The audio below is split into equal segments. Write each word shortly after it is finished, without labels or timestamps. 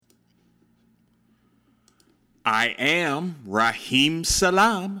I am Raheem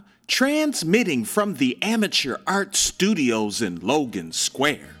Salam, transmitting from the Amateur Art Studios in Logan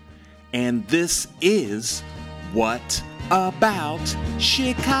Square. And this is What About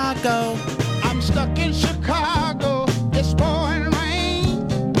Chicago? I'm stuck in Chicago. It's pouring rain.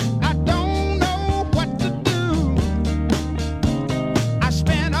 I don't know what to do. I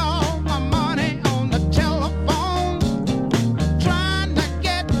spent all my money on the telephone trying to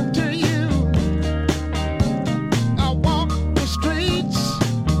get to you. I walk the streets,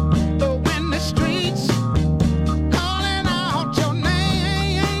 the windy streets, calling out your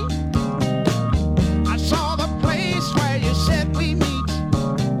name. I saw the place where you said we meet,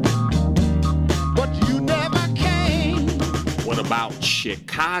 but you never came. What About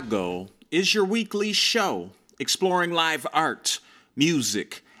Chicago is your weekly show exploring live art,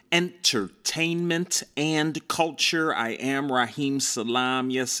 music, entertainment, and culture. I am Raheem Salam.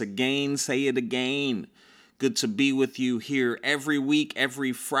 Yes, again, say it again. Good to be with you here every week,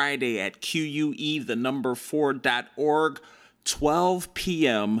 every Friday at QUE4.org, 12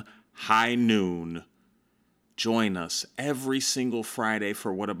 p.m. high noon. Join us every single Friday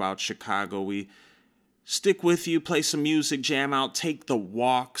for What About Chicago. We stick with you, play some music, jam out, take the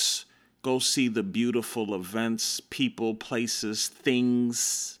walks, go see the beautiful events, people, places,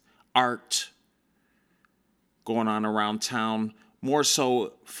 things, art going on around town. More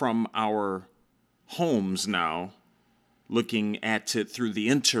so from our homes now, looking at it through the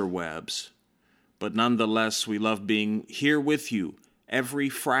interwebs. But nonetheless, we love being here with you every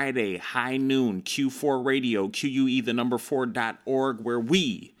Friday, high noon, Q4 Radio, QUE4.org, where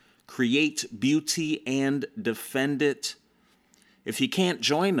we create beauty and defend it. If you can't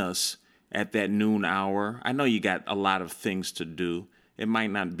join us at that noon hour, I know you got a lot of things to do. It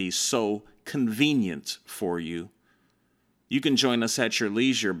might not be so convenient for you. You can join us at your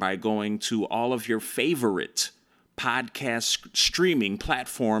leisure by going to all of your favorite podcast streaming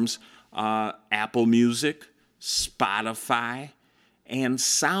platforms, Apple Music, Spotify, and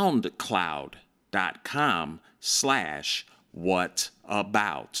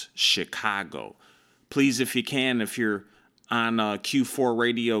SoundCloud.com/whataboutchicago. Please, if you can, if you're on Q4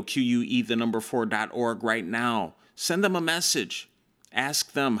 Radio, QUE4.org right now, send them a message.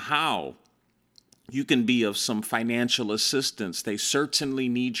 Ask them how you can be of some financial assistance. They certainly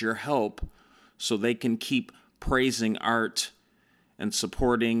need your help so they can keep praising art and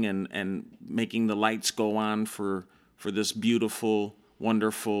supporting and making the lights go on for this beautiful,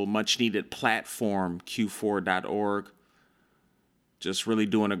 wonderful, much-needed platform, Q4.org. Just really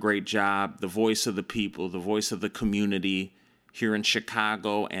doing a great job. The voice of the people, the voice of the community here in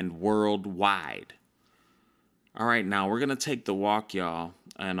Chicago and worldwide. All right, now we're going to take the walk, y'all.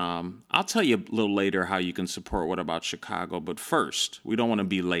 And I'll tell you a little later how you can support What About Chicago. But first, we don't want to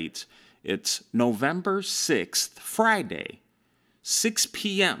be late. It's November 6th, Friday, 6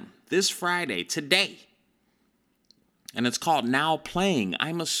 p.m. this Friday, today. And it's called Now Playing.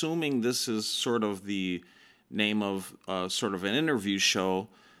 I'm assuming this is sort of the name of sort of an interview show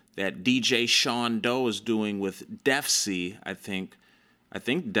that DJ Sean Doe is doing with Def C, I think. I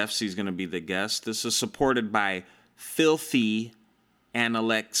think Def C is going to be the guest. This is supported by Filthy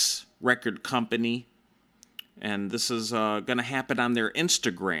Analects Record Company. And this is going to happen on their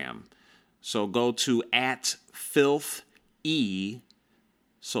Instagram. So go to @FilthE,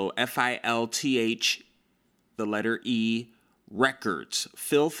 so FILTH, the letter E, Records.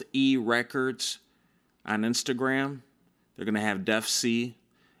 Filth E Records on Instagram. They're going to have Def C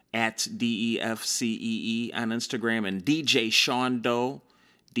 @DEFCEE on Instagram, and DJ Sean Doe,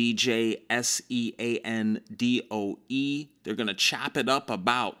 DJ SEANDOE. They're going to chop it up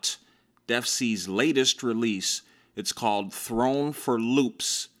about Def C's latest release. It's called Thrown for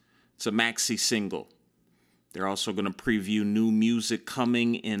Loops. It's a maxi single. They're also going to preview new music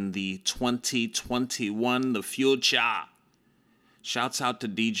coming in the 2021, the future. Shouts out to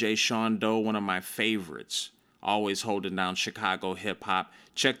DJ Sean Doe, one of my favorites. Always holding down Chicago hip-hop.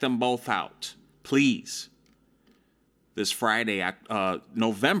 Check them both out, please. This Friday,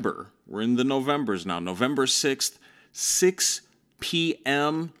 November, we're in the Novembers now, November 6th, 6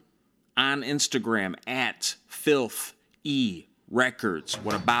 p.m. on Instagram @FilthE Records.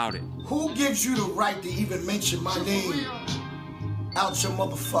 What about it? Who gives you the right to even mention my name out your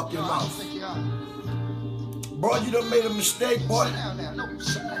motherfucking mouth? Boy, you done made a mistake, boy.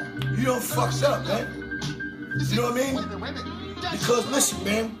 You done fucked up, man. You know what I mean? Because listen,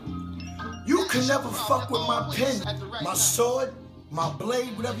 man, you can never fuck with my pen, my sword, my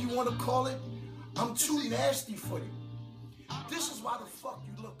blade, whatever you want to call it. I'm too nasty for you. This is why the fuck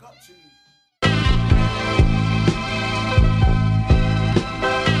you look up to me.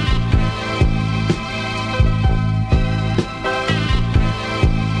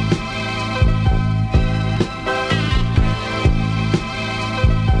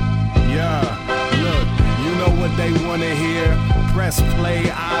 play,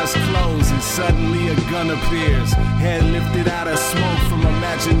 eyes closed, and suddenly a gun appears. Head lifted out of smoke from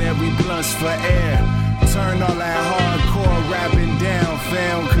imaginary blunts for air. Turn all that hardcore rapping down,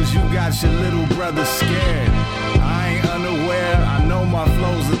 fam, cause you got your little brother scared. I ain't unaware, I know my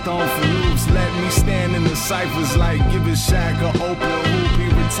flows are thrown for loops. Let me stand in the ciphers like giving Shaq an open hoop. He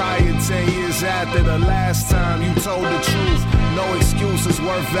retired 10 years after the last time you told the truth. No excuses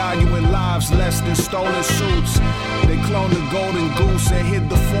worth valuing lives less than stolen suits. They cloned the golden goose and hid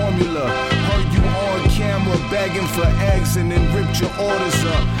the formula. Heard you on camera begging for eggs and then ripped your orders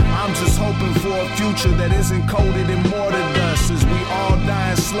up. I'm just hoping for a future that isn't coated in mortar dust, as we all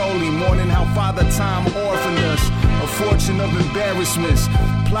dying slowly, mourning how Father Time orphaned us. A fortune of embarrassments,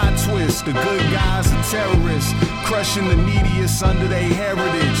 plot twist, the good guys are terrorists, crushing the neediest under their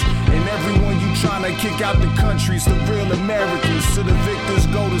heritage. And everyone you trying to kick out the country's the real Americans. To the victors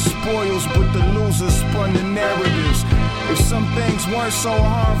go the spoils, but the losers spun the narratives. If some things weren't so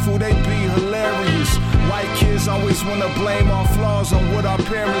harmful, they'd be hilarious. White kids always want to blame our flaws on what our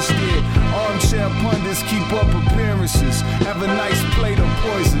parents did. Armchair pundits keep up appearances, have a nice plate of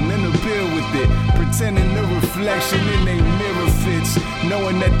poison and a beer with it, pretending the reflection in their mirror fits,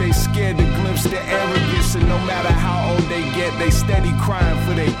 knowing that they scared to glimpse their arrogance. And no matter how old they get, they steady crying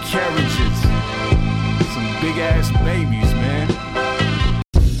for their carriages. Some big ass babies, man.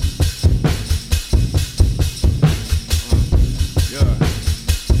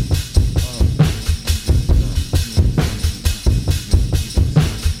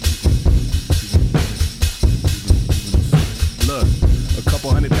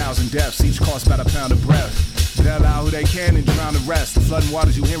 Deaths, each cost about a pound of breath. Bail out who they can and drown the rest. The flooding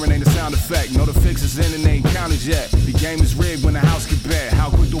waters you hearing ain't a sound effect. Know the fix is in and they ain't counted yet. The game is rigged when the house get bet. How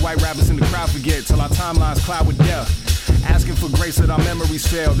quick the white rappers in the crowd forget till our timelines cloud with death. Asking for grace that our memories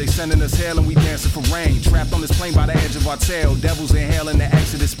fail. They sending us hell and we dancing for rain. Trapped on this plane by the edge of our tail. Devils inhaling the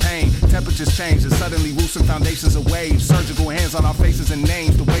exodus pain. Temperatures change and suddenly roofs and foundations are waves. Surgical hands on our faces and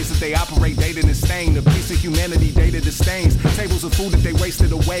names. The ways that they operate dated and stained. The piece of humanity dated the stains. Tables of food that they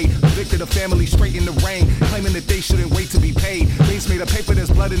wasted away. Evicted a family straight in the rain. Claiming that they shouldn't wait to be paid. Things made of paper,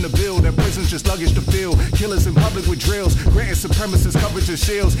 there's blood in the bill. Their prisons just luggage to fill. Killers in public with drills. Granting supremacists coverage of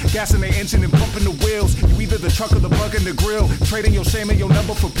shields. Gassing their engine and pumping the wheels. You either the truck or the bug in the grill. Trading your shame and your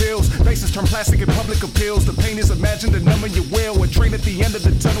number for pills. Faces turn plastic in public appeals. The pain is imagined and numb in your will. A train at the end of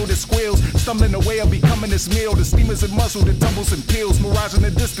the tunnel that squeals. Stumbling away of becoming this meal. The steam is in muscle that tumbles and peels. Mirage in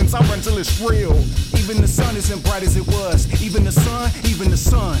the distance, I run till it's real. Even the sun isn't bright as it was. Even the sun, even the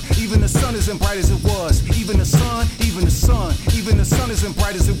sun. Even the sun isn't bright as it was. Even the sun, even the sun. Even the sun isn't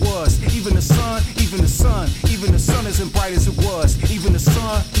bright as it was. Even the sun, even the sun. Even the sun isn't bright as it was. Even the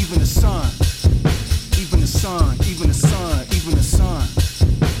sun, even the sun. Even the sun, even the sun, even the sun.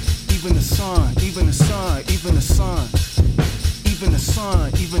 Even the sun, even the sun, even the sun. Even the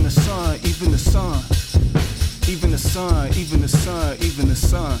sun, even the sun, even the sun. Even the sun, even the sun, even the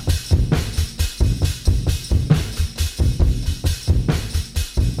sun.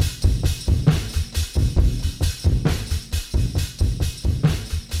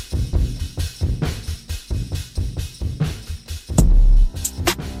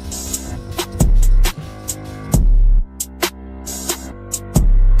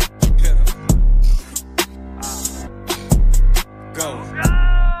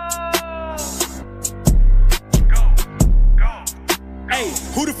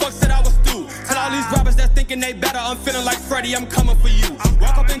 I'm feeling like Freddy, I'm coming for you.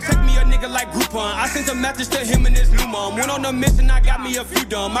 Walk up and check me a nigga like Groupon. I sent a message to him and his new mom. Went on a mission, I got me a few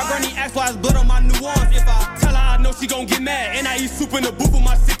dumb. My granny asked why it's blood on my new arms. If I tell her, I know she gon' get mad. And I eat soup in the booth with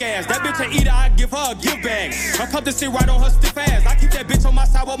my sick ass. That bitch a eater, I give her a gift bag. I come to sit right on her stiff ass. I keep that bitch on my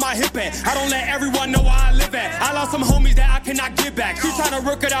side with my hip at. I don't let everyone know where I live at. I lost some homies that I cannot get back. She tryna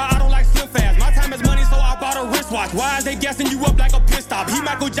work it out, I don't like slim fast. My time is money, so I bought a wristwatch. Why is they gassing you up like a pit stop? He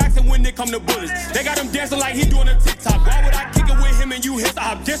Michael Jackson when they come to bullets. They got him dancing like he doing a TikTok. Why would I kick it with him and you his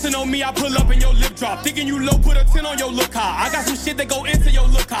op? Dancing on me, I pull up and your lip drop. Thinking you low, put a 10 on your look high. I got some shit that go into your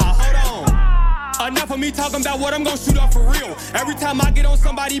look high. Hold on. Enough of me talking about what I'm gon' shoot up for real. Every time I get on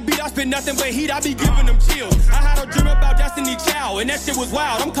somebody beat, I spit nothing but heat, I be giving them chills. I had a dream about Destiny Child, and that shit was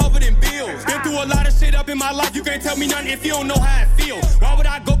wild, I'm covered in bills. Been through a lot of shit up in my life, you can't tell me nothing if you don't know how it feel. Why would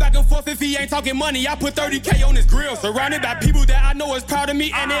I go back and forth if he ain't talking money? I put 30K on his grill. Surrounded by people that I know is proud of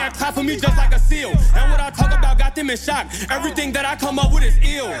me, and they act clap for me just like a seal. And what I talk about got them in shock. Everything that I come up with is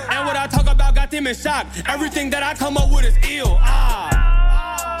ill. And what I talk about got them in shock. Everything that I come up with is ill.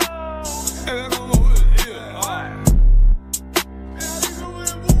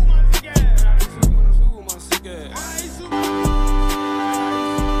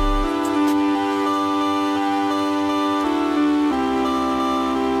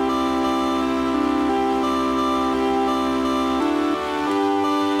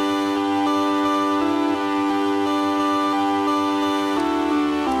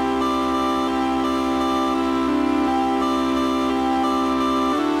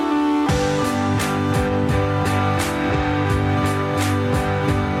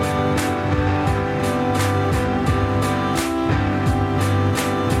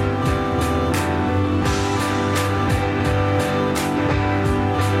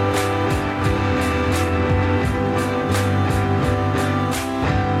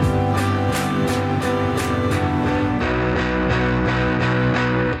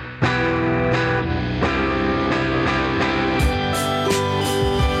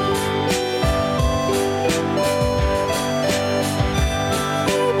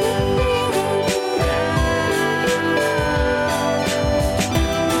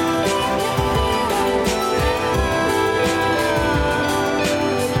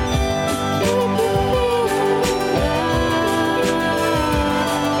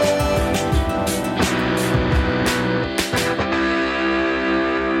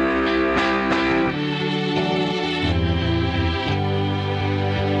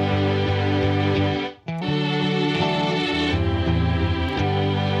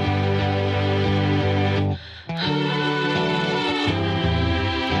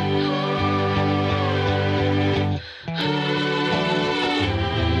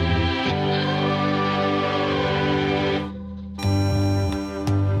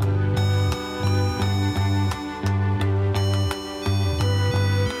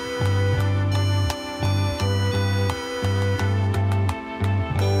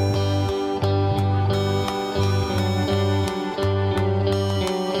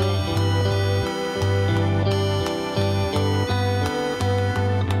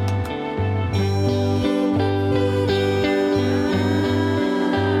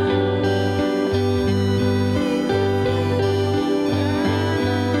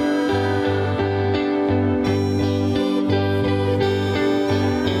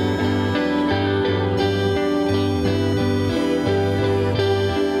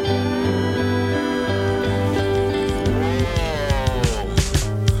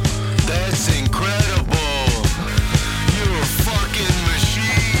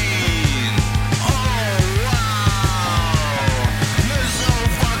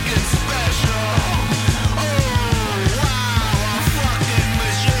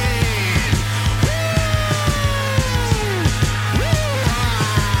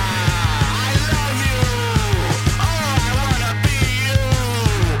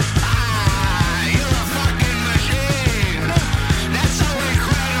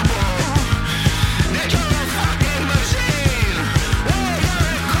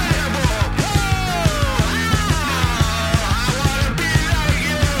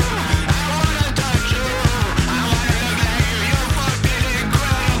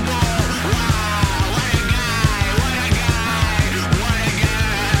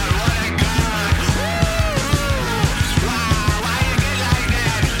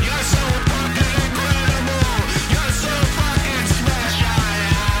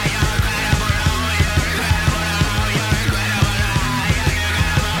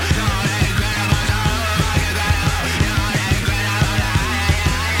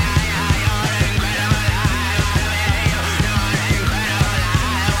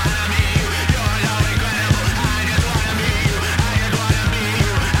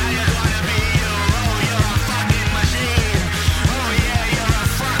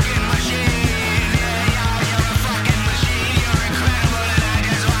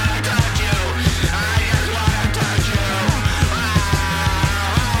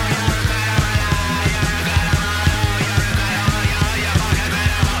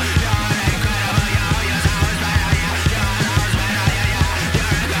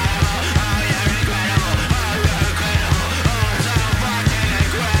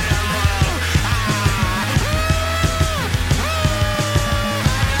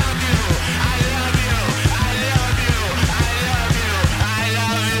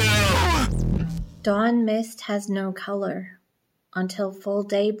 Dawn mist has no color until full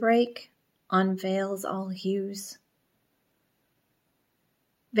daybreak unveils all hues.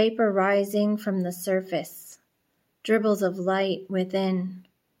 Vapor rising from the surface, dribbles of light within.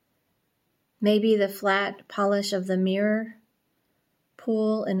 Maybe the flat polish of the mirror,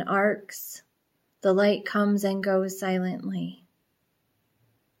 pool in arcs, the light comes and goes silently.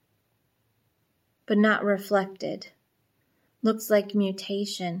 But not reflected, looks like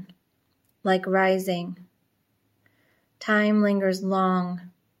mutation, like rising. Time lingers long,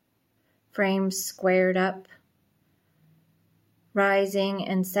 frames squared up, rising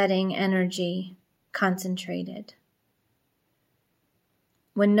and setting energy concentrated.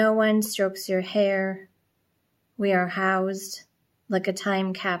 When no one strokes your hair, we are housed like a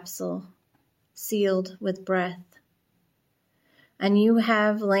time capsule, sealed with breath. And you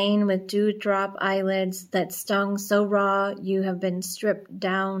have lain with dewdrop eyelids that stung so raw you have been stripped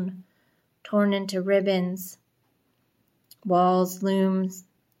down, torn into ribbons. Walls, looms,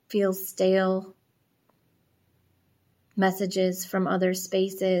 feel stale. Messages from other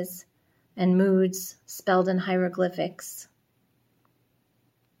spaces and moods spelled in hieroglyphics.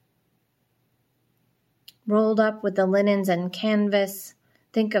 Rolled up with the linens and canvas,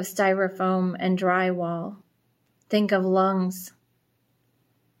 think of styrofoam and drywall. Think of lungs.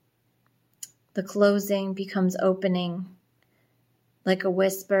 The closing becomes opening, like a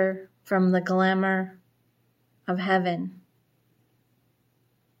whisper from the glamour of heaven.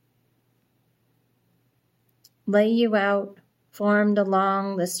 Lay you out, formed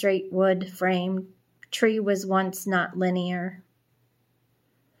along the straight wood frame. Tree was once not linear.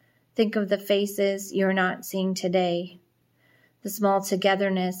 Think of the faces you're not seeing today, the small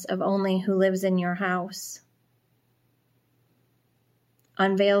togetherness of only who lives in your house.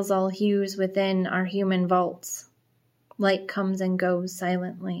 Unveils all hues within our human vaults. Light comes and goes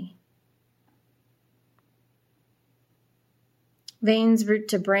silently. Veins root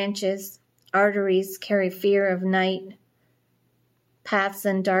to branches, arteries carry fear of night, paths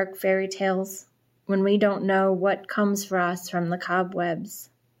and dark fairy tales when we don't know what comes for us from the cobwebs.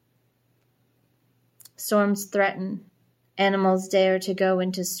 Storms threaten, animals dare to go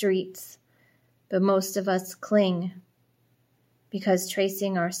into streets, but most of us cling because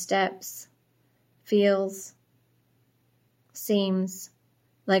tracing our steps feels, seems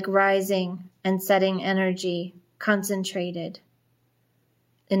like rising and setting energy concentrated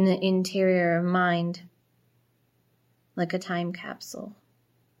in the interior of mind, like a time capsule.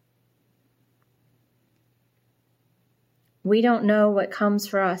 We don't know what comes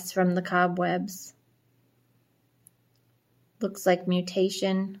for us from the cobwebs. Looks like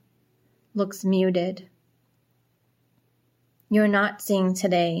mutation, looks muted. You're not seeing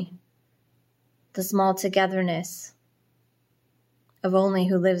today the small togetherness of only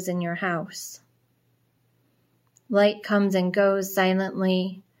who lives in your house. Light comes and goes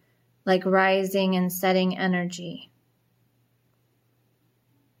silently, like rising and setting energy.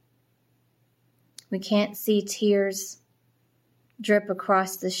 We can't see tears drip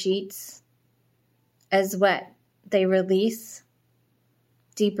across the sheets. As wet, they release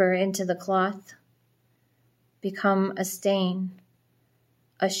deeper into the cloth, become a stain,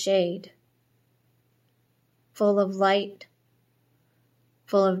 a shade, full of light,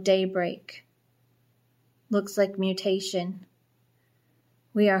 full of daybreak. Looks like mutation.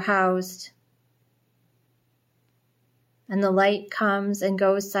 We are housed, and the light comes and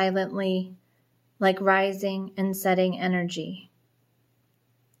goes silently, like rising and setting energy.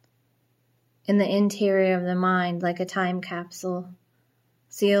 In the interior of the mind, like a time capsule,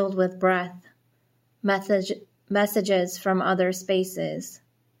 sealed with breath, messages from other spaces,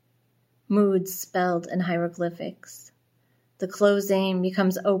 moods spelled in hieroglyphics. The closing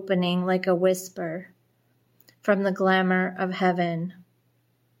becomes opening like a whisper from the glamour of heaven.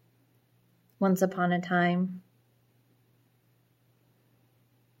 Once upon a time.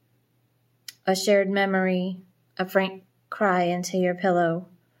 A shared memory, a frank cry into your pillow,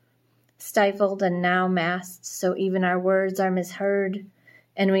 stifled and now masked so even our words are misheard,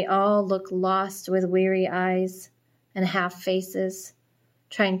 and we all look lost with weary eyes and half faces,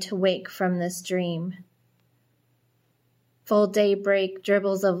 trying to wake from this dream. Full daybreak,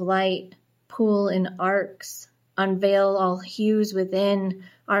 dribbles of light, pool in arcs, unveil all hues within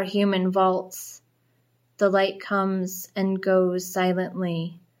our human vaults. The light comes and goes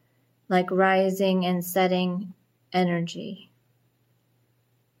silently, like rising and setting energy.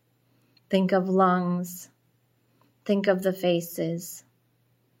 Think of lungs. Think of the faces.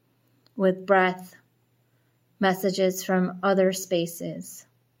 With breath, messages from other spaces.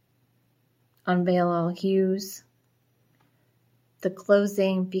 Unveil all hues. The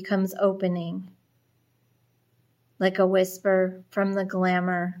closing becomes opening like a whisper from the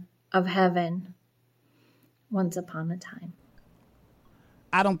glamour of heaven once upon a time.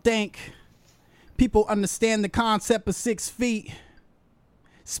 I don't think people understand the concept of 6 feet.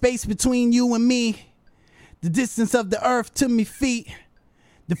 Space between you and me. The distance of the earth to me feet.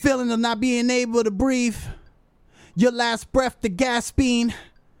 The feeling of not being able to breathe. Your last breath, the gasping.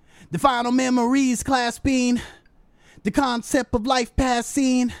 The final memories clasping. The concept of life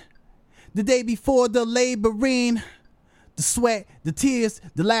passing. The day before the laboring. The sweat, the tears,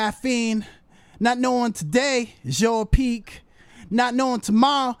 the laughing. Not knowing today is your peak. Not knowing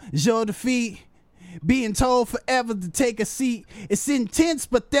tomorrow is your defeat. Being told forever to take a seat. It's intense,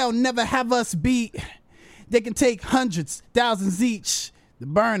 but they'll never have us beat. They can take hundreds, thousands each. The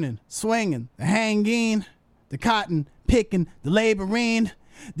burning, swinging, the hanging, the cotton picking, the laboring.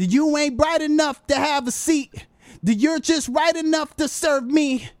 The you ain't bright enough to have a seat. The you're just right enough to serve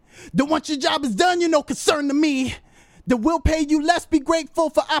me. The once your job is done, you're no concern to me. The will pay you less, be grateful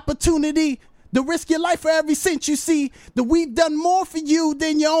for opportunity. The risk your life for every cent you see. The we've done more for you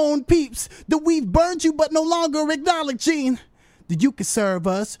than your own peeps. The we've burned you but no longer acknowledging. That you can serve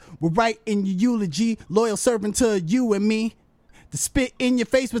us. We're right in your eulogy. Loyal servant to you and me. The spit in your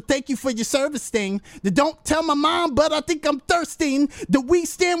face, but thank you for your service thing. The don't tell my mom, but I think I'm thirsting. The we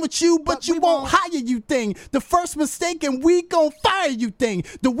stand with you, but you won't hire you thing. The first mistake and we gon' fire you thing.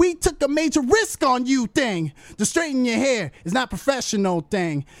 The we took a major risk on you thing. The straighten your hair is not professional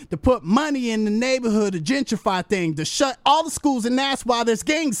thing. The put money in the neighborhood, the gentrify thing. The shut all the schools and that's why there's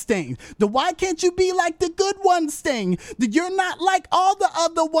gang stain. The why can't you be like the good ones thing. The you're not like all the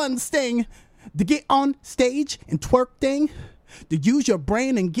other ones thing. The get on stage and twerk thing. To use your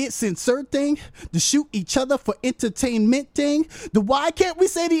brain and get censored thing. To shoot each other for entertainment thing. The why can't we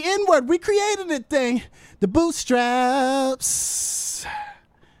say the N-word? We created it thing. The bootstraps.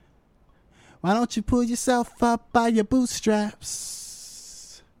 Why don't you pull yourself up by your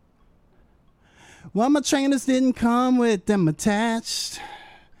bootstraps? Well, my trainers didn't come with them attached.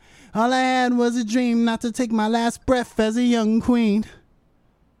 All I had was a dream not to take my last breath as a young queen.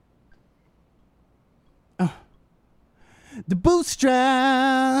 The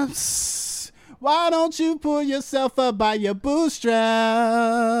bootstraps. Why don't you pull yourself up by your bootstraps?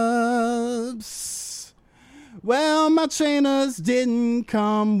 Well, my trainers didn't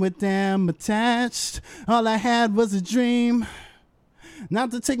come with them attached. All I had was a dream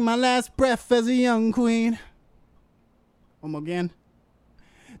not to take my last breath as a young queen. One more again.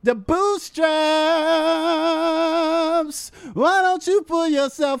 The bootstraps. Why don't you pull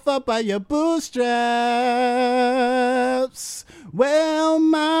yourself up by your bootstraps? Well,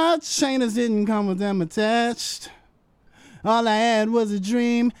 my trainers didn't come with them attached. All I had was a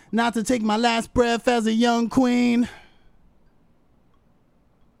dream not to take my last breath as a young queen.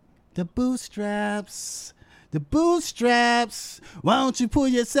 The bootstraps. The bootstraps. Why don't you pull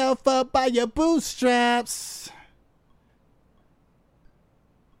yourself up by your bootstraps?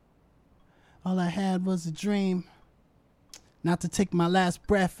 All I had was a dream not to take my last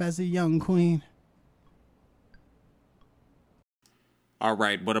breath as a young queen. All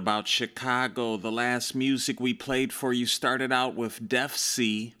right, what about Chicago? The last music we played for you started out with Def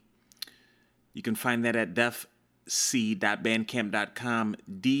C. You can find that at defcee.bandcamp.com.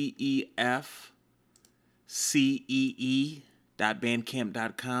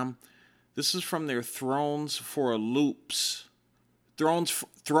 defcee.bandcamp.com. This is from their Throne for Loops. Throne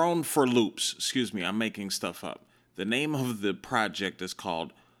for Loops. Excuse me, I'm making stuff up. The name of the project is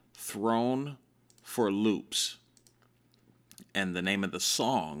called Throne for Loops. And the name of the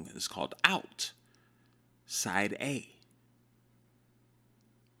song is called Out, Side A.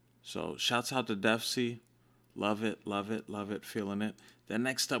 So shouts out to Def C. Love it, love it, love it, feeling it. Then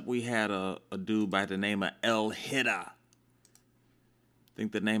next up we had a dude by the name of El Hida. I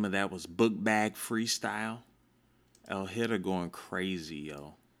think the name of that was Book Bag Freestyle. El Hida going crazy,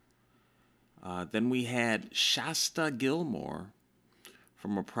 yo. Then we had Shasta Gilmore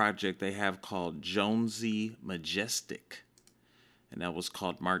from a project they have called Jonesy Majestic. And that was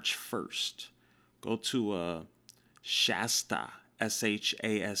called March 1st. Go to Shasta,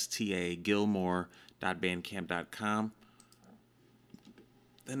 Shasta, Gilmore.bandcamp.com.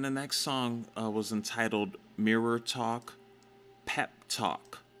 Then the next song was entitled Mirror Talk, Pep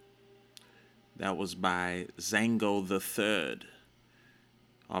Talk. That was by Zango the Third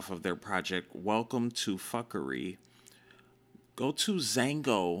off of their project Welcome to Fuckery. Go to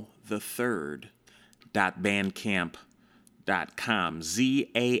zangothethird.bandcamp.com.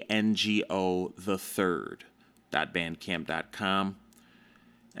 ZANGO the third.bandcamp.com.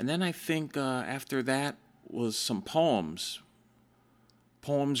 And then I think after that was some poems.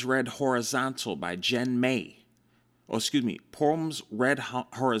 Poems read horizontal by Jen May. Poems Red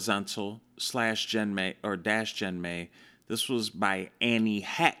Horizontal /Jen May or -Jen May. This was by Annie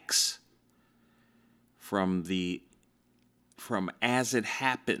Hex from As It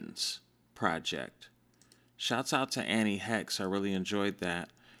Happens project. Shouts out to Annie Hex. I really enjoyed that.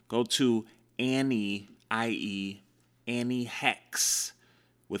 Go to Annie, I-E, Annie Hex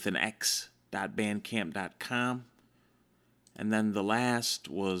with an X.bandcamp.com. And then the last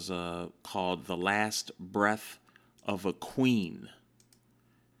was called The Last Breath of a Queen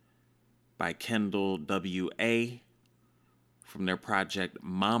by Kendall W.A. from their project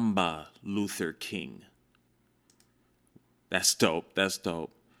Mamba Luther King. That's dope. That's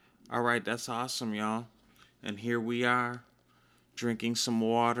dope. All right, that's awesome, y'all. And here we are, drinking some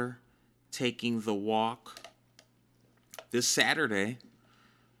water, taking the walk. This Saturday,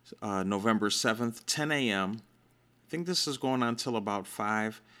 November 7th, 10 a.m., I think this is going on till about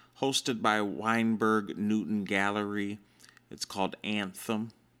 5, hosted by Weinberg Newton Gallery. It's called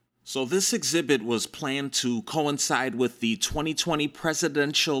Anthem. So this exhibit was planned to coincide with the 2020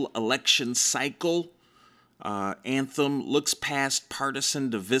 presidential election cycle. Anthem looks past partisan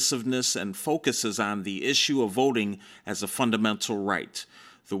divisiveness and focuses on the issue of voting as a fundamental right.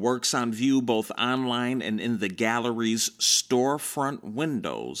 The works on view both online and in the gallery's storefront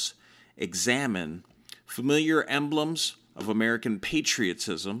windows examine familiar emblems of American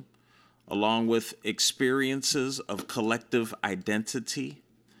patriotism, along with experiences of collective identity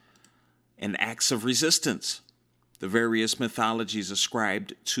and acts of resistance. The various mythologies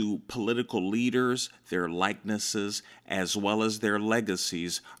ascribed to political leaders, their likenesses, as well as their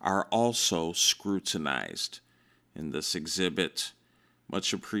legacies, are also scrutinized in this exhibit.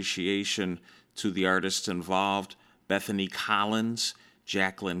 Much appreciation to the artists involved: Bethany Collins,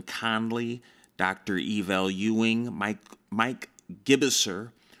 Jacqueline Conley, Dr. Evel Ewing, Mike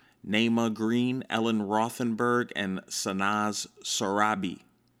Gibbiser, Naima Green, Ellen Rothenberg, and Sanaz Sorabi.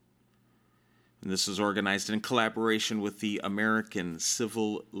 And this is organized in collaboration with the American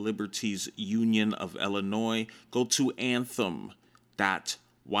Civil Liberties Union of Illinois. Go to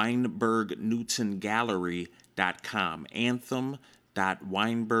anthem.weinbergnewtongallery.com.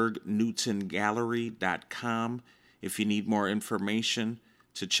 Anthem.weinbergnewtongallery.com if you need more information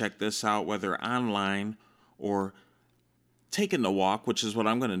to check this out, whether online or taking the walk, which is what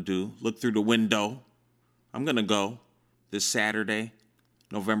I'm going to do. Look through the window. I'm going to go this Saturday,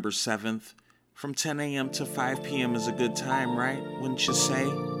 November 7th. From 10 a.m. to 5 p.m. is a good time, right? Wouldn't you say?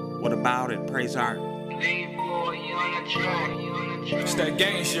 What about it? Praise art. It's that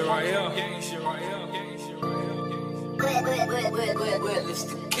gang shit right here.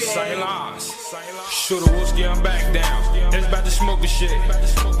 Say lines. Shoot a whiskey, I'm back down. It's about to smoke the shit.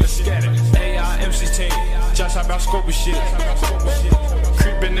 Let's get it. AI MC team. Just how about scoping shit.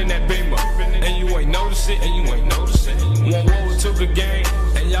 Creeping in that beamer. And you ain't notice it. One roll to the game.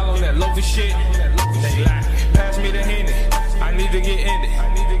 And y'all on that loafy shit. They lie. Pass me the Henny. I need to get in it.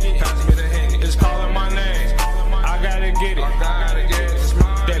 Pass me the Henny. It's calling my name. I gotta get it.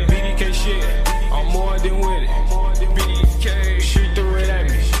 That BDK shit. I'm more than with it. BDK. She threw it at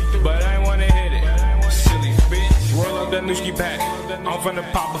me. But I ain't wanna hit it. Silly bitch. Roll up that Nooski pack. I'm finna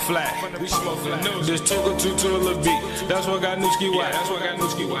pop a flat. We smoking news. Just took a two to a little beat. That's what got Nooski whack.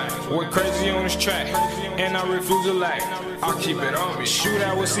 We're crazy on this track. And I refuse to lag. I'll keep it on me. Shoot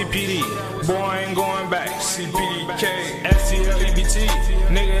out with CPD. Boy, I ain't going back. CPDK. STLEBT.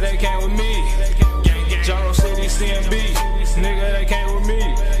 Nigga, they came with me. Jaro City CMB. Nigga, they came with me.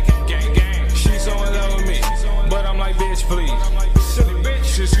 She so in love with me. But I'm like, bitch, please. Silly bitch.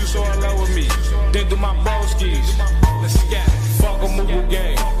 Since you so in love with me. Then do my broskies. Let's get it. Fuck a Moogle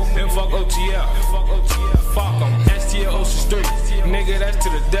gang. Then fuck OTL. Fuck em. STL Ocean Street. Nigga, that's to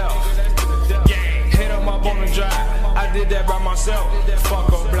the death. Hit em up on the drive. I did that by myself. Fuck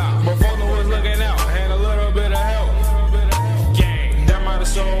a block. But Fono was looking out. Had a little bit of help. Gang. That might have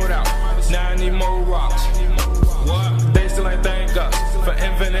sold out. Now I need more rocks. What? They still ain't thank us for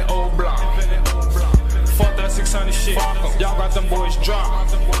infinite old block. Fuck that 600 shit. Y'all got them boys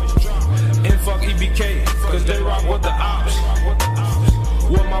dropped. And fuck EBK, cause they rock with the ops.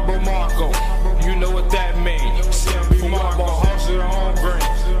 With my bro Marco, you know what that mean. CMB Marco, horse to the home green.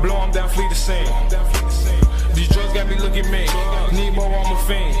 Blow him down, flee the scene. These drugs got me looking mean. Need more, I'm a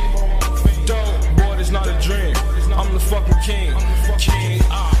fiend. Dope, boy, it's not a dream. I'm the fucking king.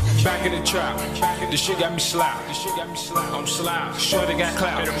 Back in the trap. This shit got me slapped. I'm slapped. Shorty got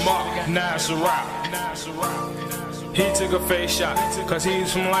clapped. Hit him up. Now it's a rap. He took a face shot, cause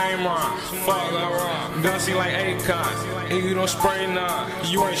he's from Lame Run. Fuck around. Gun seem like Akon. And you don't spray none.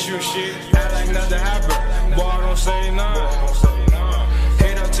 You ain't shoot shit. Act like nothing happened. Boy, don't say none.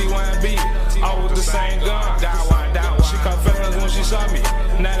 Hit up T1B. I was the same gun. She caught feelings when she saw me.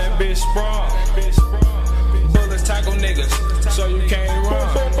 Now that bitch sprawl. Bullets tackle niggas, so you can't run.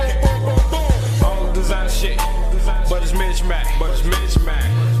 All designer shit, but it's mismatch.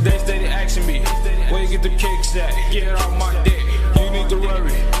 They steady asking me, where you get the kicks at? Get it off my dick. You need to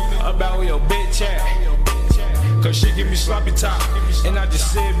worry about where your bitch at. Cause she give me sloppy top, and I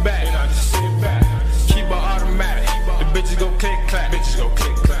just sit back. Keep her automatic. The bitches go click clack.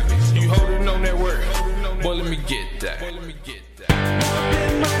 You holding on that word, boy, let me get that. I've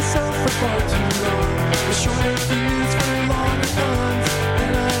been myself for far too long. The shorter fuse for longer guns,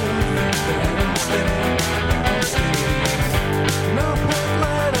 and I don't think that I'll stay. No point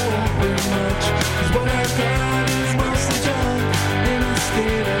light, I won't bring much, 'cause what I've got is mostly junk in a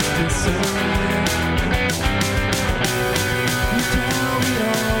state of disarray. You tell me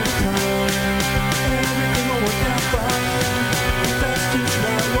all the time everything will work out fine, but that's just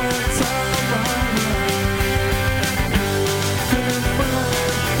not what's on my mind. Couldn't find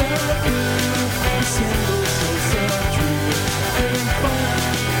the truth, the symbol so true. Couldn't find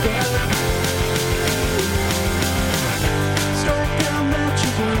the strike down that you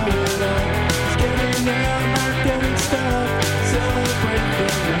blew it up. It's getting out, not getting stuck. Celebrate the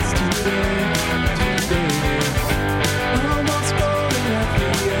rest today. Almost golden at the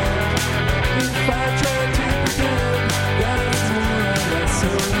end. If I try to pretend that it's more, that's so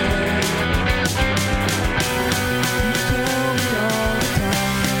late. You tell me all the time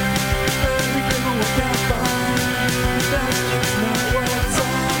everything will work out fine, but that's just not what's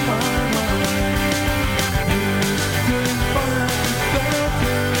on my mind. You couldn't find the truth,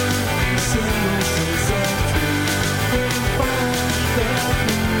 the symbol says so true. Couldn't find the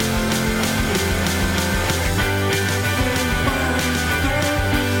truth. Couldn't find the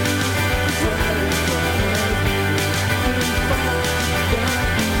truth, it's right in front of you. Couldn't find the truth.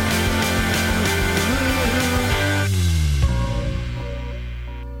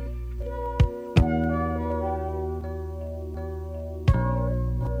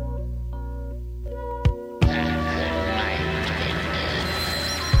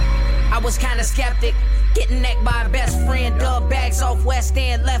 I was kinda skeptic, getting necked by a best friend. Dub bags off West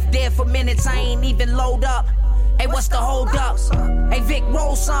End, left there for minutes, I ain't even load up. Hey, what's the hold up? Hey, Vic,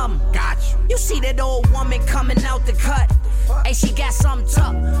 roll some. Got you. You see that old woman coming out the cut? Hey, she got something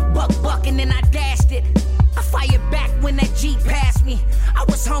tough. Bucking and I dashed it. I fired back when that Jeep passed me. I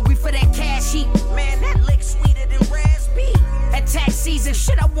was hungry for that cash heap. Man, that lick sweeter than raspberry. At tax season,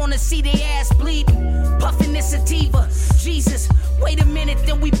 shit, I wanna see their ass bleeding. Puffin' this sativa. Jesus, wait a minute,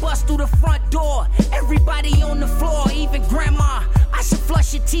 then we bust through the front door. Everybody on the floor, even grandma. I should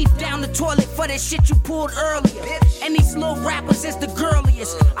flush your teeth down the toilet for that shit you pulled earlier. And these little rappers is the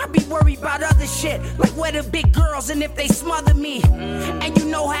girliest. I be worried about other shit, like where the big girls and if they smother me. And you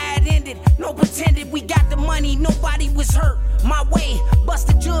know how it ended, no pretended we got the money, nobody was hurt. My way, bust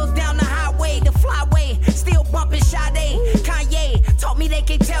the jug down the highway, the flyway, still bumping Sade. Kanye taught me they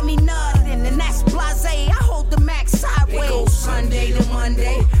can't tell me nothing, and that's blase. I hold the max sideways. It goes Sunday to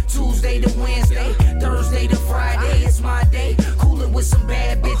Monday, Tuesday to Wednesday, Thursday to Friday. It's my day. Coolin' with some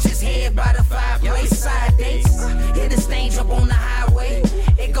bad bitches, head by the fireplace. Side dates, hit the stage up on the highway.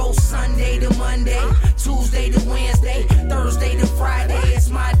 It goes Sunday to Monday, Tuesday to Wednesday, Thursday to Friday. It's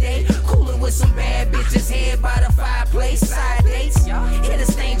my day. Coolin' with some bad bitches, head by the fireplace. Side dates, hit the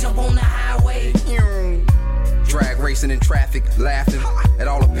stage up on the highway. Drag racing in traffic, laughing at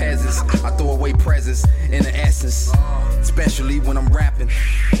all the peasants. I throw away presents in the essence, especially when I'm rapping.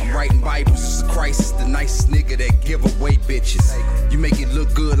 I'm writing Bibles, it's a crisis. The nicest nigga that give away bitches. You make it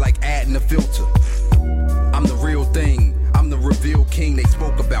look good like adding a filter. I'm the real thing, I'm the revealed king they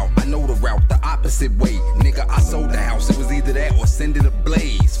spoke about. I know the route, the opposite way. Nigga, I sold the house, it was either that or send it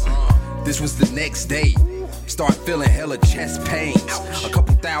ablaze. This was the next day. Start feeling hella chest pains. A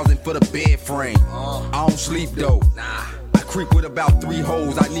couple thousand for the bed frame. I don't sleep though. I creep with about 3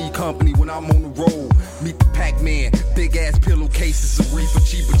 hoes. I need company when I'm on the road. Meet the Pac-Man, big ass pillowcases of reefer,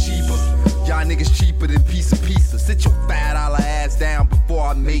 cheaper. Y'all niggas cheaper than pizza. Sit your $5 ass down before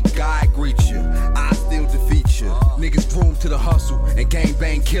I make God greet you. I still defeat you. Niggas groomed to the hustle and gang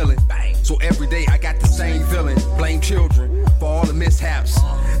bang killing. So every day I got the same feeling. Blame children for all the mishaps.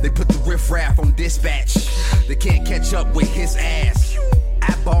 They put the riff-raff on dispatch. They can't catch up with his ass.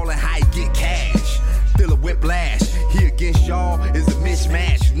 Eyeballing how he get cash. Feel a whiplash. He against y'all is a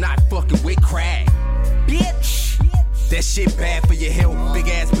mismatch. You not fucking with crack. Bitch. That shit bad for your health. Big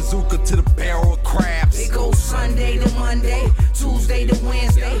ass bazooka to the barrel of crabs. It goes Sunday to Monday, Tuesday to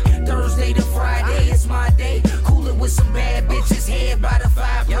Wednesday, Thursday to Friday. It's my day. Coolin' with some bad bitches, head by the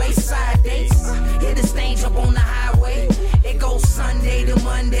fireplace. Side dates, hit the stage up on the highway. It goes Sunday to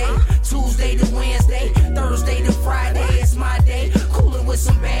Monday, Tuesday to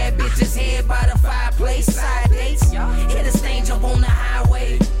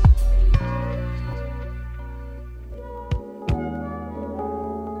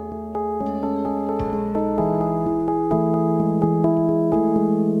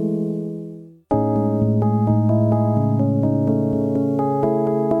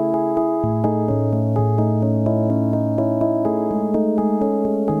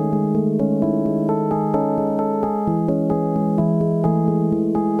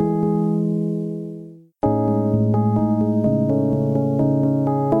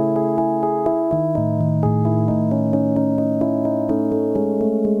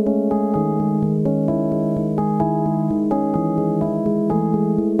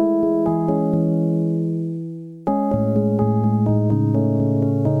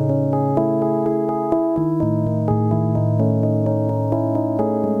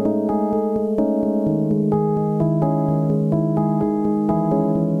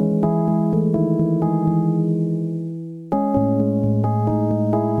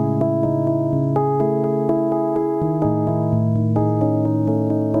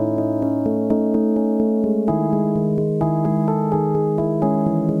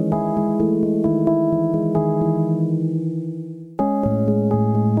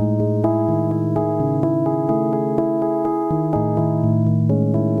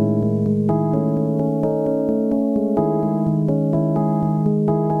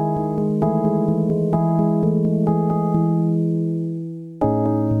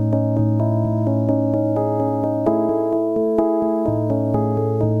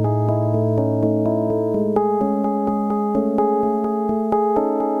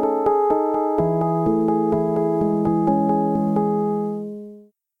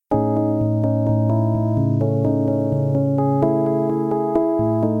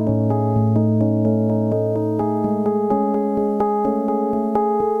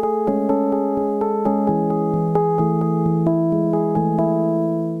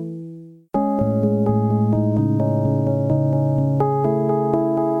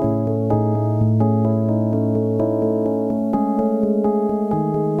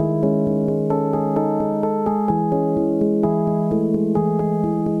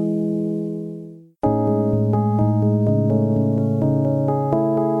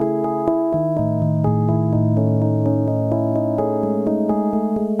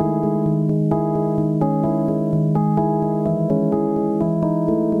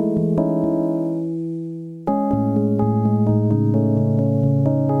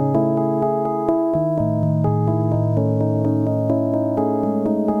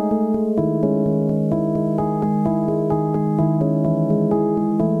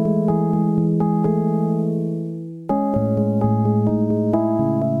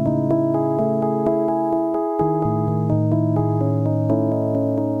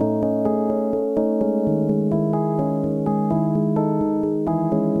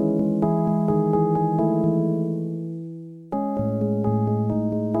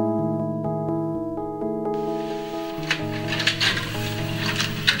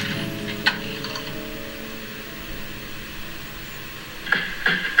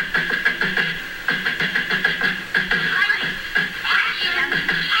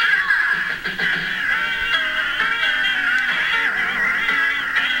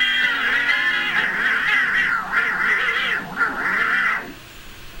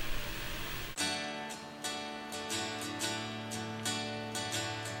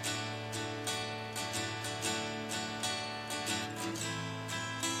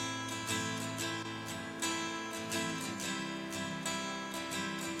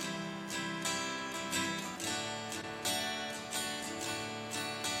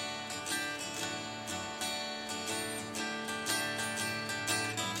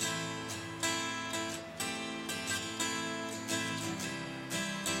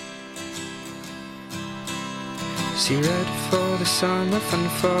See red for the summer fun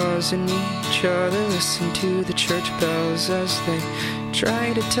falls in each other. Listen to the church bells as they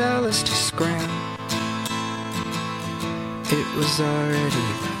try to tell us to scram. It was already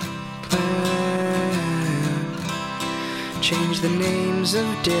the plan. Change the names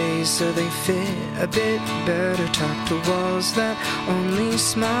of days so they fit a bit better. Talk to walls that only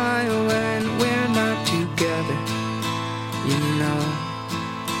smile when we're not together. You know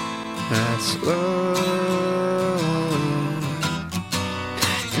that's love.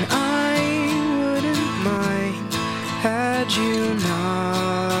 And I wouldn't mind had you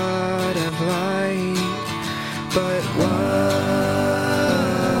not have lied. But why?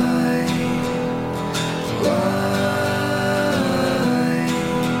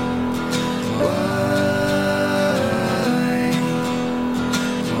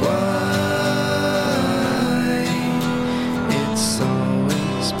 It's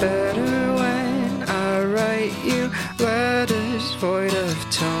always better when I write you letters void of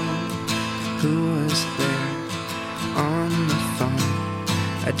tone. Who was there on the phone?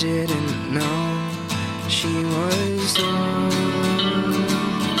 I didn't know she was alone.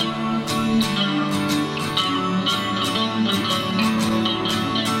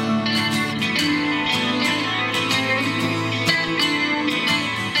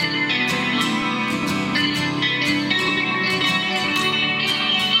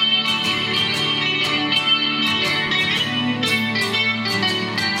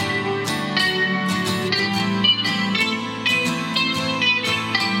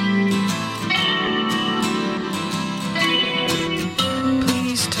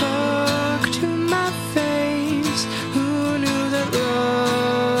 Please talk to my face. Who knew that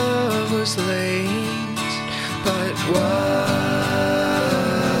love was late? But why?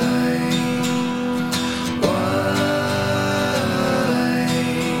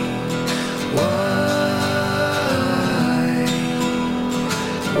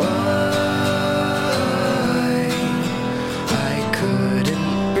 I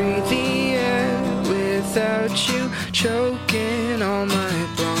couldn't breathe the air without you choking all my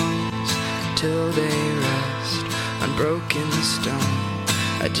bones till they rest on broken stone.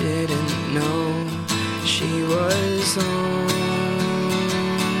 I didn't know she was on.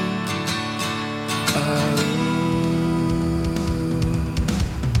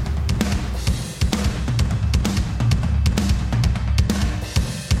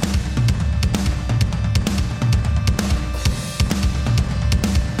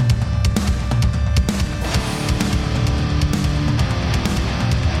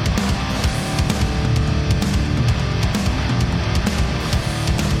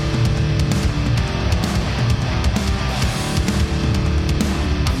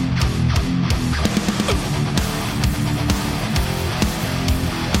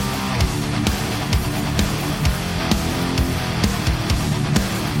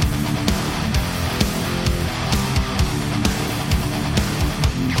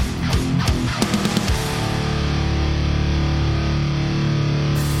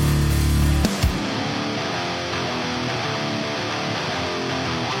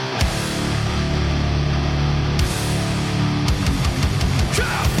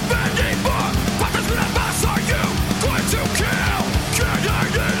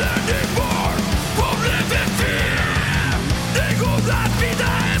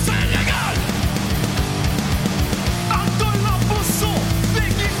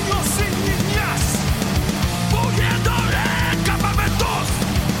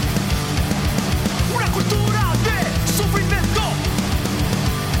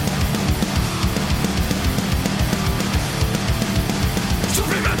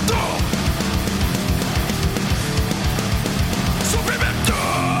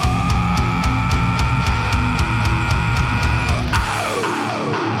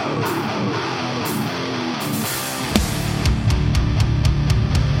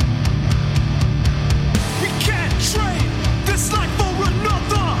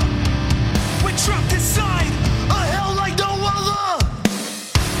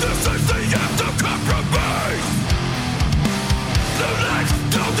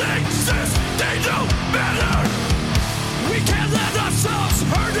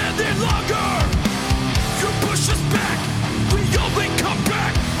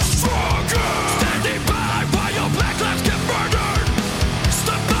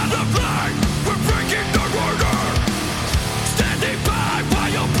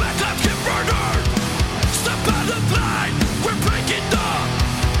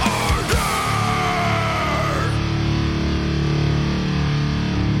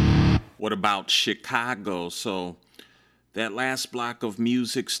 What about Chicago? So that last block of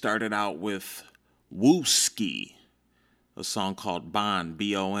music started out with Wooski a song called Bon,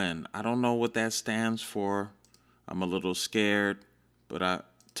 B-O-N. I don't know what that stands for. I'm a little scared, but I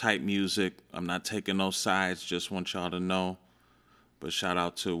type music. I'm not taking no sides, just want y'all to know. But shout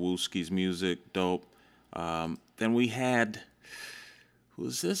out to Wooski's music, dope. Then we had, who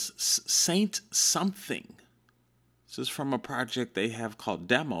is this? Saint Something. This is from a project they have called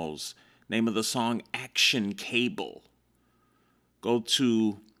Demos. Name of the song, Action Cable. Go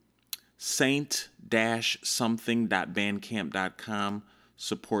to saint-something.bandcamp.com.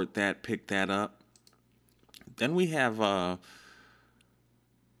 Support that, pick that up. Then we have a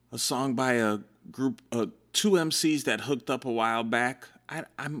song by a group, two MCs that hooked up a while back.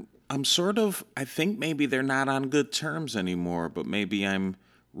 I'm sort of, I think maybe they're not on good terms anymore, but maybe I'm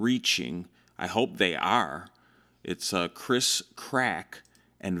reaching. I hope they are. It's Chris Crack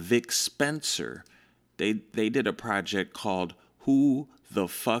and Vic Spencer. They did a project called Who the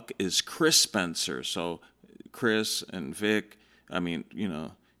Fuck is Chris Spencer? So Chris and Vic, I mean, you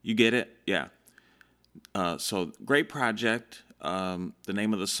know, you get it? Yeah. So great project. The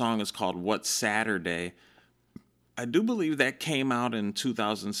name of the song is called What Saturday. I do believe that came out in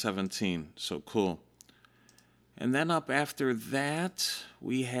 2017. So cool. And then up after that,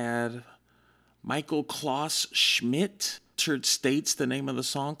 we had Michael Klaus Schmidt. States the name of the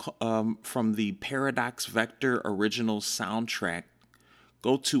song from the Paradox Vector original soundtrack.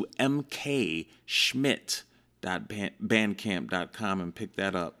 Go to mkschmidt.bandcamp.com and pick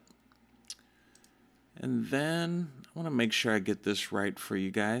that up. And then I want to make sure I get this right for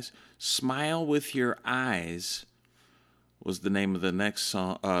you guys. Smile with Your Eyes was the name of the next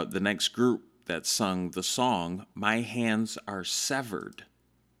song, the next group that sung the song My Hands Are Severed.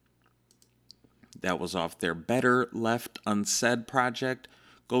 That was off their Better Left Unsaid project.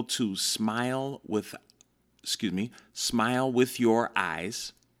 Go to Smile with Your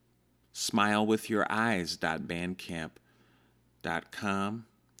Eyes, smilewithyoureyes.bandcamp.com.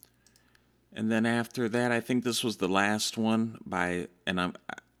 And then after that, I think this was the last one by, and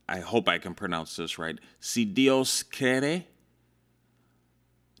I hope I can pronounce this right, Si Dios Quiere,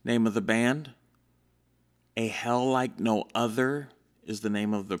 name of the band. A Hell Like No Other is the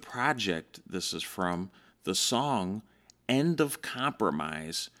name of the project this is from. The song, End of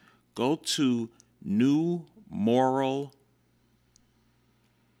Compromise. Go to New Morality,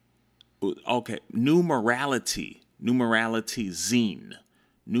 Zine,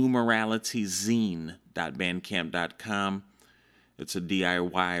 newmoralityzine.bandcamp.com. It's a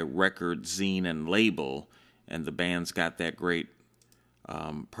DIY record, zine, and label, and the band's got that great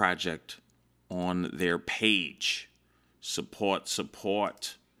project on their page.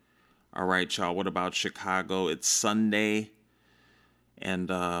 Support. All right, y'all, what about Chicago? It's Sunday, and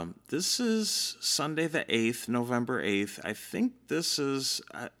this is Sunday the 8th, November 8th. I think this is,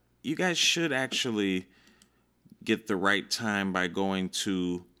 you guys should actually get the right time by going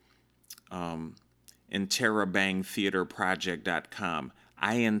to interrobangtheaterproject.com.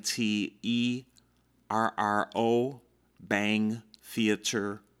 INTERRO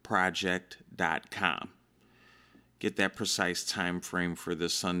bangtheaterproject.com. Get that precise time frame for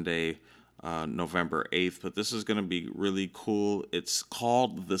this Sunday, November 8th. But this is going to be really cool. It's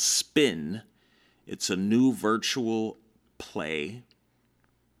called The Spin. It's a new virtual play.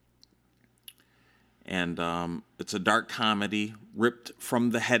 And it's a dark comedy ripped from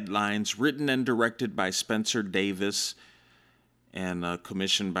the headlines, written and directed by Spencer Davis, and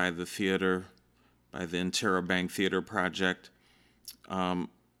commissioned by the theater, by the Interrobang Theater Project.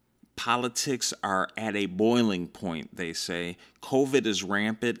 Politics are at a boiling point, they say. COVID is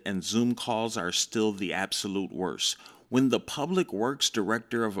rampant and Zoom calls are still the absolute worst. When the public works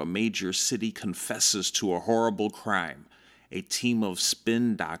director of a major city confesses to a horrible crime, a team of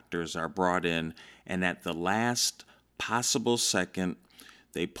spin doctors are brought in, and at the last possible second,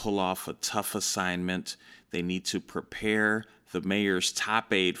 they pull off a tough assignment. They need to prepare the mayor's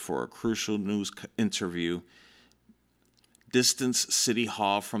top aide for a crucial news interview, distance City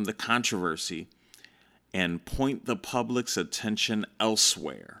Hall from the controversy, and point the public's attention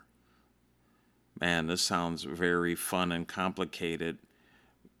elsewhere. Man, this sounds very fun and complicated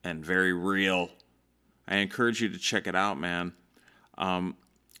and very real. I encourage you to check it out, man.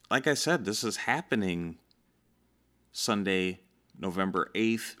 Like I said, this is happening Sunday, November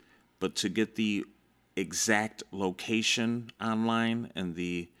 8th, but to get the exact location online and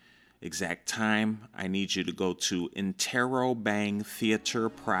the exact time, I need you to go to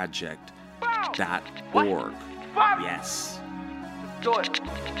interrobangtheaterproject.org. Yes. Do it.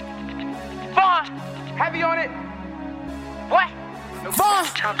 Vaughn, heavy on it. What? Vaughn.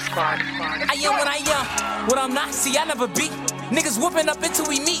 Top Squad. I am what I am. What I'm not, see, I never be. Niggas whooping up until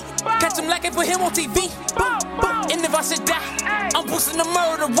we meet. Catch him like it for him on TV. And if I should die, I'm boosting the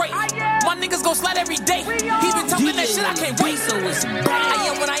murder rate. My niggas gon' slide every day. He been talking that shit, I can't wait. So it's I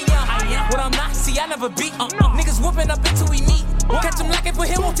am what I am. What I'm not, see, I never beat. Niggas whooping up until we meet. Catch him like it for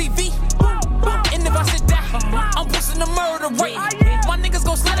him on TV. And if I should die, I'm boosting the murder rate. My niggas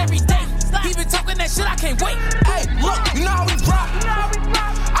gon' slide every day. He been talking that shit, I can't wait. Hey, look, you know how we rock.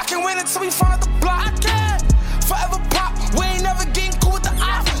 I can't wait until we find the block. I can't forever pop. We ain't never getting cool with the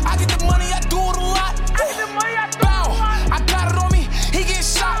ops. I get the money, I do it a lot. Bow, I got it on me. He get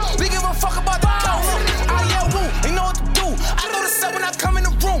shot. We give a fuck about the coast. I yeah, woo, they know what to do. I know the set when I come in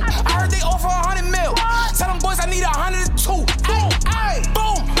the room. I heard they offer 100 mil. Tell them boys I need 102. Ay,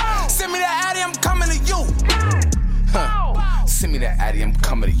 boom. Send me that Addy, I'm coming to you. Send me that Addy, I'm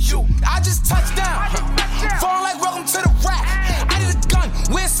coming to you. I just touched down. Falling like welcome to the rack. I need a gun,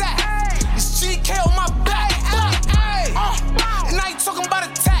 where's that? It's GK on my back. And now you talking about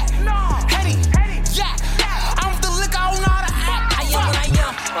attack. Henny, yeah. I'm with the liquor, I don't know how to act. I am what I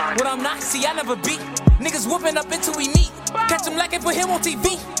am. What I'm not, see, I never beat. Niggas whooping up until we meet. Catch him like it for him on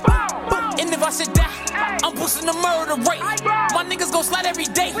TV. And if I should die, I'm boosting the murder rate. My niggas gon' slide every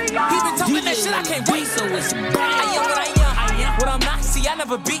day. He been talking that shit, I can't wait. So it's I am what I am. What I'm not, see, I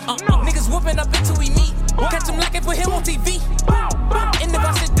never beat. Niggas whooping up until we meet. Catch him like it for him on TV. And if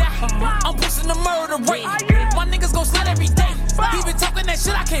I should die, I'm boosting the murder rate. My niggas gon' slide every day. He been talking that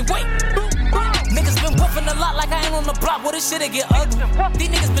shit, I can't wait. Niggas been whooping a lot like I ain't on the block. Well, this shit get ugly. These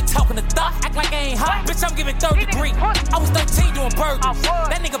niggas been talking to thought, act like I ain't hot. Bitch, I'm giving third degree. I was 13 doing burgers.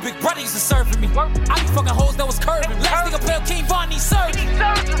 That nigga Big Brother used to serve for me. I be fucking hoes that was curving. Last nigga play King Von, he served.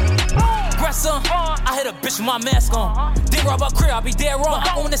 Grandson, I hit a bitch with my mask on. Then rob our crib, I be dead wrong.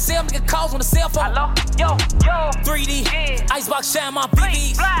 I go in the cell, nigga calls on the cell phone. 3D, Icebox shine my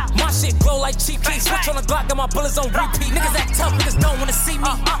BBs. My shit glow like cheap keys. Switch on the Glock, got my bullets on repeat. Niggas act tough, niggas don't wanna see me.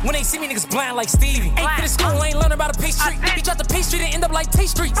 When they see me, niggas blind like Stevie. Ain't finished school, ain't learning about a P Street. He dropped the P Street and end up like T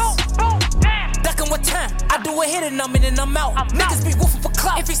Streets. Ducking with time, I do a hit and I'm in and I'm out. Niggas be woofing for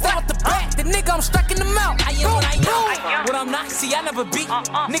clout. If he step up the back, the nigga I'm striking them out. I am what I am. What I'm not, see, I never beat.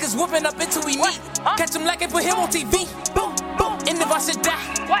 Niggas whooping up until we meet. Catch him like it for him on TV. And if I should die,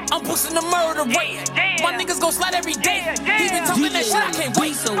 I'm boosting the murder rate. My niggas gon' slide every day. He been talking that shit, I can't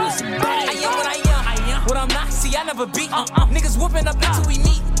wait. So it's I am what I am. What I'm not, see, I never beat. Niggas whooping up until we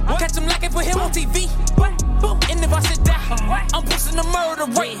meet. Catch him like it for him on TV. And if I should die, I'm boosting the murder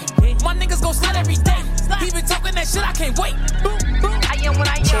rate. My niggas gon' slide every day. He been talking that shit, I can't wait. I am what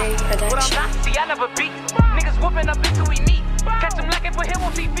I am. What I'm not, see, I never beat. Niggas whooping up until we meet. Catch him like it for him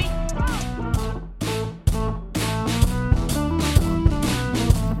on TV.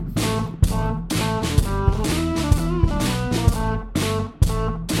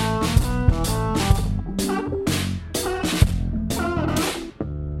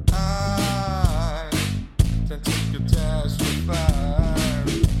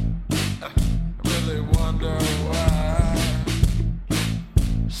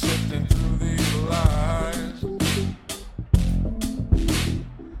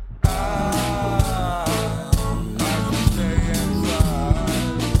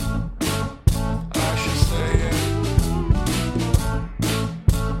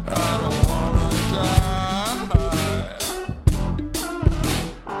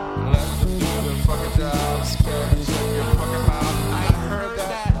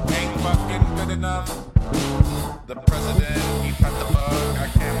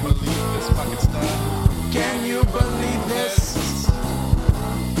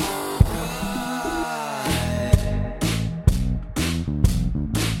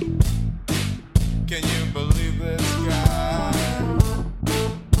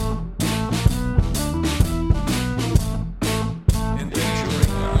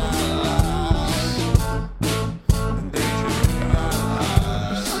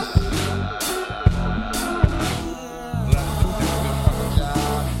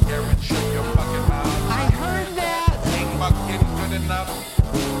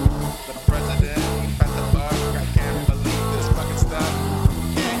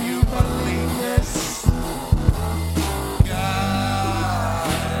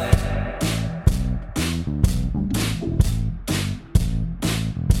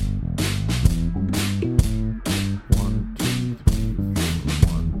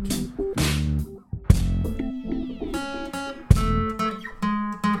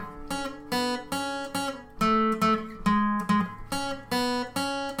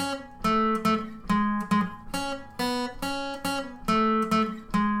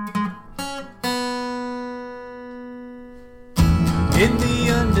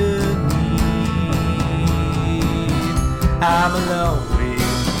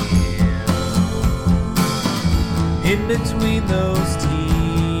 In between those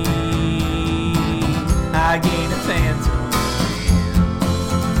teeth, I gain a phantom.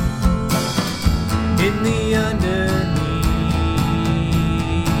 In the underneath,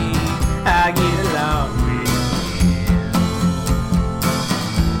 I get along with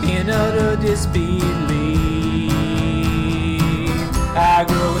you. In utter disbelief, I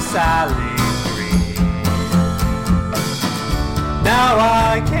grow a silent grief. Now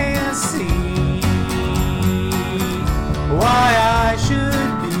I can't see why I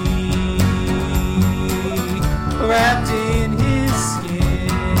should be wrapped in his skin,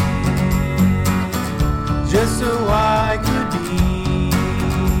 just so I could be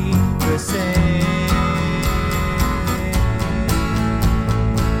the same.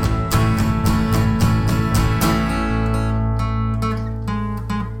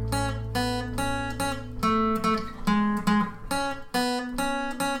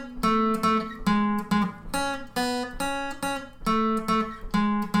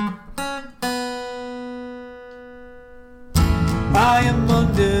 I am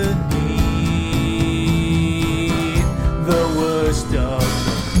underneath the worst of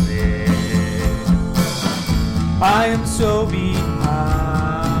the cliff. I am so behind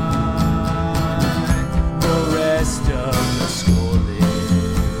the rest of the score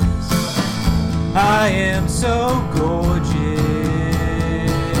list. I am so gorgeous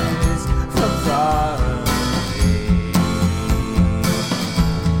from far away.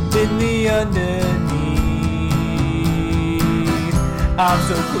 In the underneath, I'm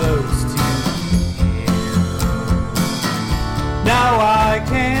so close to him. Now I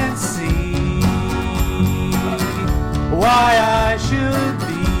can't see why I should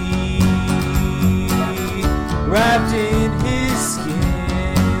be wrapped in his skin,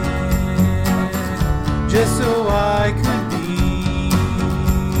 just so I could be.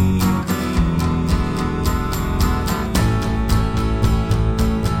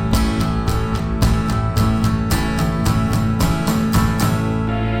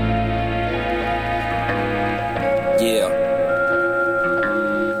 Yeah.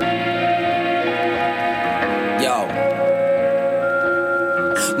 Yo.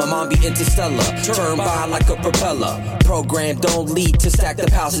 My mom be interstellar, turn by like a propeller. Program don't lead to stack the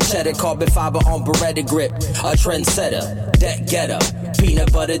pounds of cheddar. Carbon fiber on Beretta grip, a trendsetter, debt getter.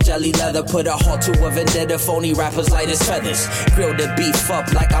 Peanut butter, jelly leather, put a heart to a vendetta. Phony rappers light as feathers. Grill the beef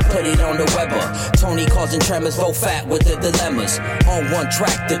up like I put it on the Weber. Tony causing tremors, both fat with the dilemmas. On one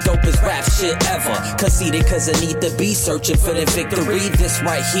track, the dopest rap shit ever. Conceited cause I need the beat, searching for the victory. This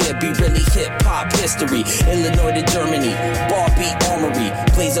right here be really hip-hop history. Illinois to Germany, bar beat armory.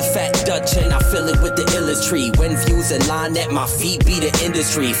 Plays a fat Dutch and I fill it with the illest tree. When views in line at my feet be the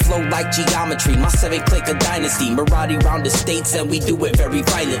industry. Flow like geometry, my 7 click a dynasty. Maraudi round the states and we do it very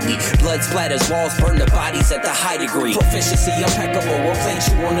violently. Blood splatters, walls burn the bodies at the high degree. Proficiency impeccable, we'll plant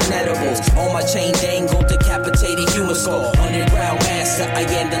you on the edibles. On my chain dangle, decapitated human skull. Underground master, I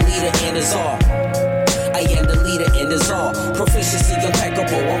am the leader and is all. I am the leader and is all. Proficiency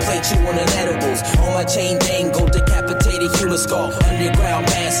impeccable, I'll plant you on the edibles. On my chain dangle, decapitated human skull. Underground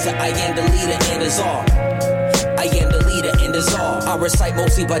master, I am the leader and is all. I am the leader and is all. I recite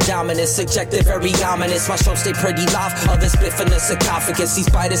mostly by dominance, subjective, very ominous. My show stay pretty live, others spit from the sarcophagus. These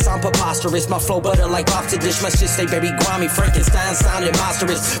spiders sound preposterous, my flow butter like lobster dish. My shit stay very grimy, Frankenstein sounding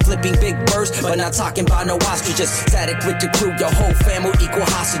monstrous. Flipping big bursts, but not talking about no ostriches. Static with the crew, your whole family equal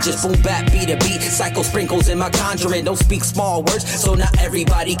hostages. Boom bap, beat a beat, psycho sprinkles in my conjuring. Don't speak small words, so not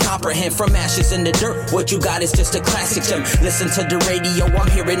everybody comprehend. From ashes in the dirt, what you got is just a classic gem. Listen to the radio, I'm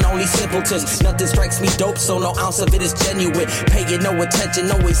hearing only simpletons. Nothing strikes me dope, so no ounce of it is genuine. Paying no attention,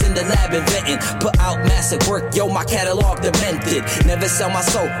 always in the lab inventing. Put out massive work, yo, my catalog demented. Never sell my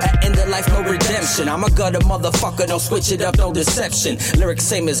soul, at end of life, no redemption. I'm a gutter motherfucker, don't switch it up, no deception. Lyrics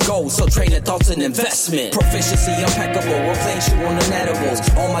same as gold, so train your thoughts and investment. Proficiency impeccable, we'll plant you on the edibles.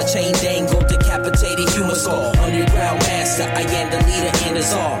 On my chain dangle, decapitated human skull. Underground master, I am the leader and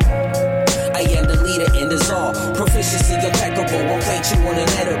is all. I am the leader and is all. Proficiency impeccable, won't plant you on the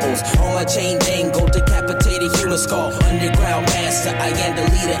edibles. On my chain dangle, decapitated human skull. Underground master, I am the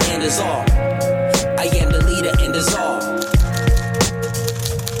leader and is all. I am the leader and is all.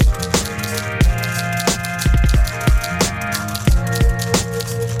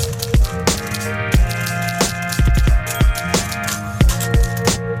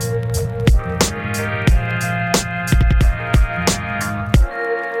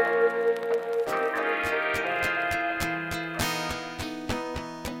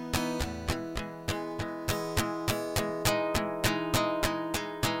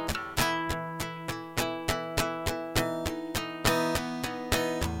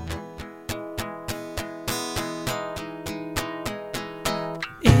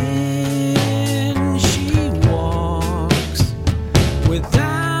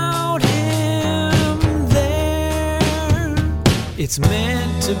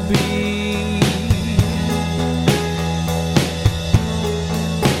 to be.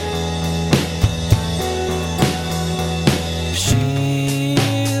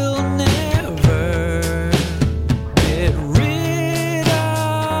 She'll never get rid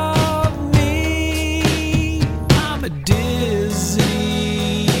of me. I'm a disease.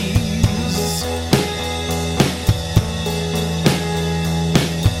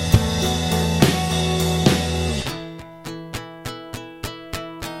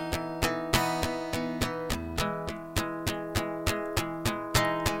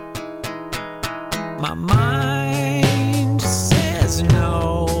 My mind says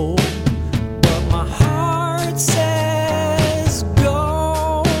no, but my heart says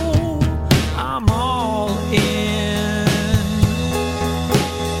go. I'm all in.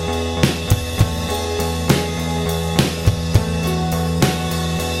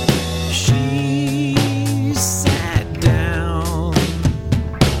 She sat down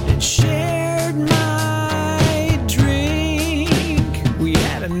and shared my drink. We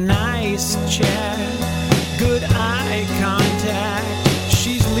had a nice chat, good eye contact.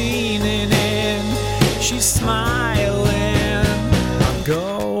 She's leaning in, she's smiling. I'm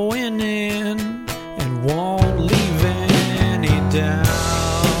going in and won't leave any doubt.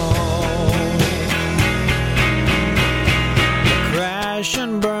 Crash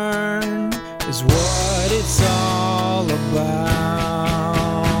and burn is what it's all about.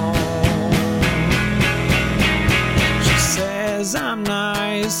 She says I'm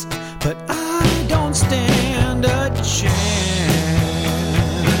nice, but I don't stand a chance.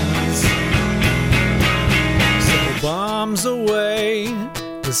 So bombs away,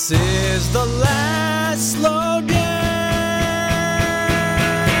 this is the last slow dance.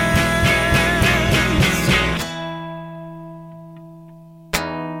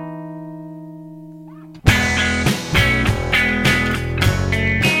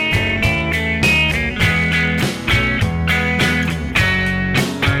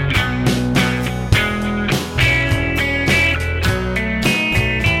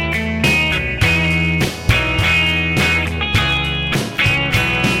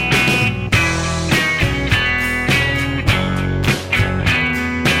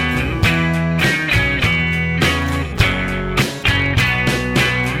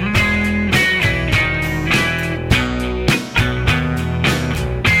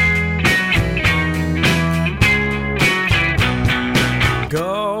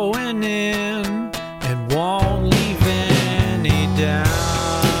 Going in and won't leave any doubt.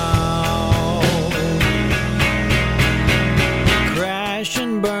 Crash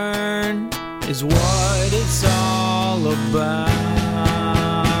and burn is what it's all about.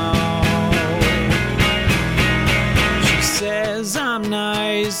 She says I'm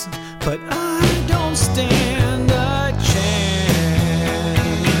nice, but I don't stand a chance.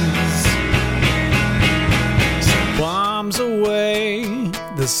 So bombs away,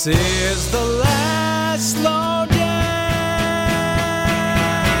 this is the last slow dance.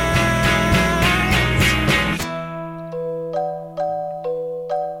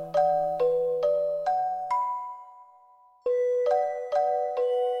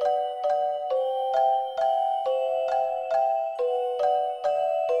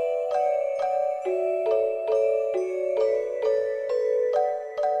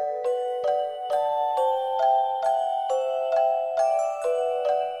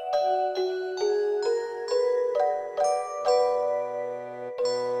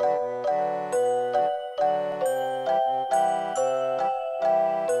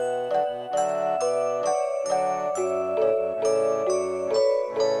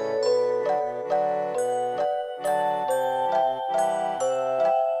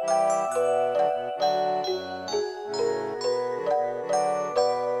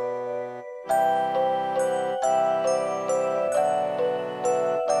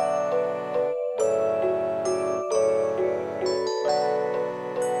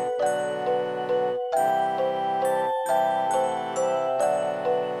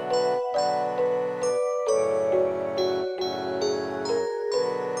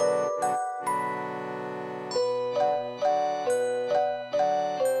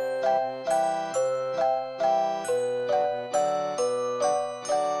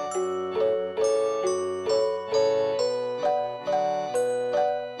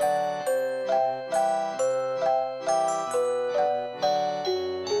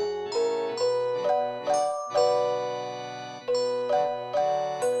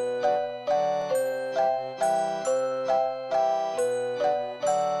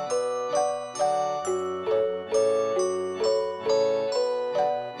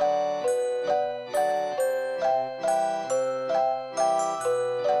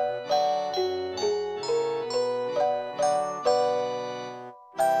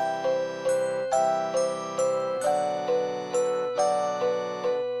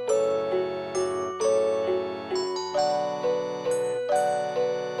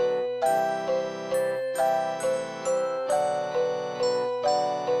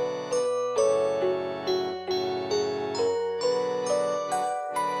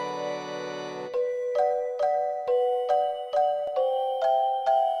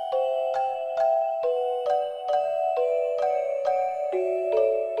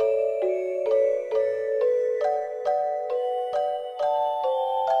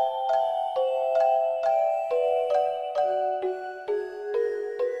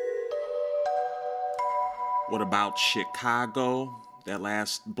 What About Chicago? That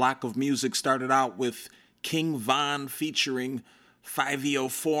last block of music started out with King Von featuring 5EO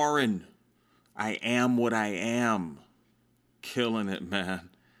Foreign. I Am What I Am. Killing it, man.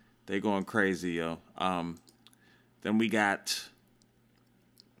 They going crazy, yo. Then we got,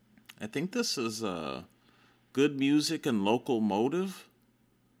 I think this is Good Music and Locomotive.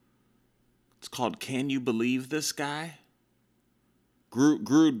 It's called Can You Believe This Guy?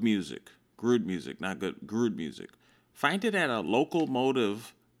 Grood Music, not good. Grood Music. Find it at a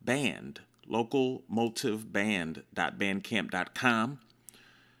locomotiveband.bandcamp.com.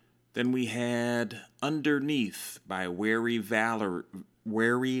 Then we had Underneath by Wary Valley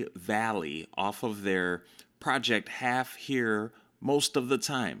off of their project Half Here Most of the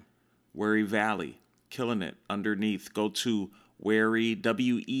Time. Wary Valley, killing it. Underneath. Go to Wary,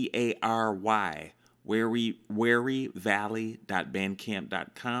 W-E-A-R-Y,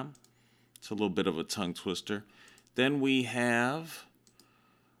 waryvalley.bandcamp.com. It's a little bit of a tongue twister. Then we have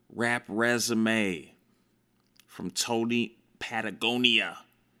Rap Resume from Tony Patagonia.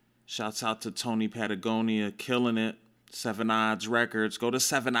 Shouts out to Tony Patagonia, killing it. 7 Odds Records. Go to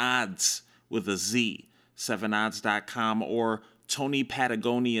 7 Odds with a Z, 7odds.com or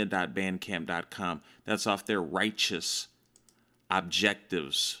tonypatagonia.bandcamp.com. That's off their Righteous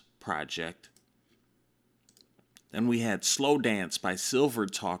Objectives project. Then we had Slow Dance by Silver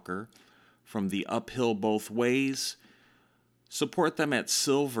Talker from the Uphill Both Ways. Support them at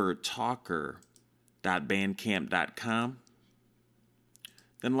silvertalker.bandcamp.com.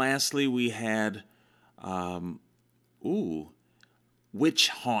 Then lastly, we had Witch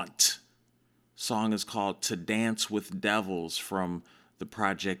Haunt. Song is called To Dance with Devils from the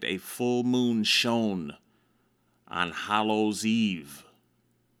project A Full Moon Shone on Hallows Eve.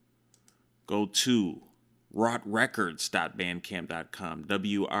 Go to rotrecords.bandcamp.com.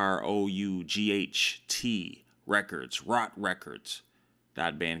 WROUGHT records,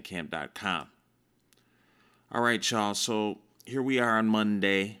 rotrecords.bandcamp.com. All right, y'all. So here we are on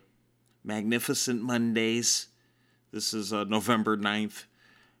Monday. Magnificent Mondays. This is November 9th. I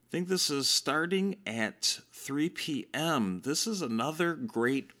think this is starting at 3 p.m. This is another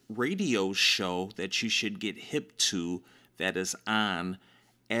great radio show that you should get hip to that is on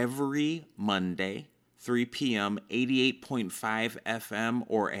every Monday, 3 p.m., 88.5 FM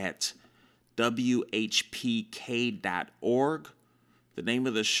or at WHPK.org. The name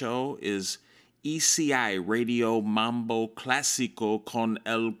of the show is ECI Radio Mambo Clásico con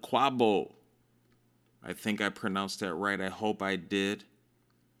El Quabo. I think I pronounced that right. I hope I did.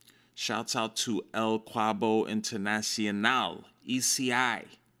 Shouts out to El Quabo Internacional, ECI,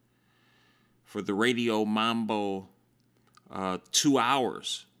 for the Radio Mambo 2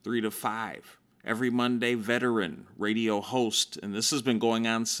 hours, 3 to 5. Every Monday, veteran radio host, and this has been going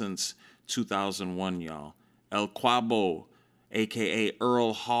on since 2001, y'all. El Quabo, a.k.a.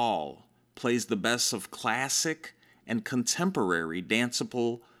 Earl Hall, plays the best of classic and contemporary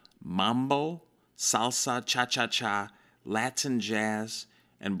danceable mambo, salsa, cha-cha-cha, Latin jazz,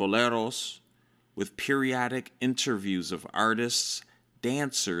 and boleros with periodic interviews of artists,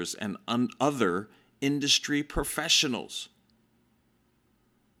 dancers, and other industry professionals.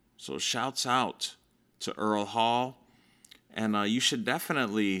 So shouts out to Earl Hall, and you should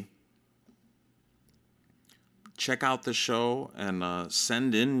definitely check out the show and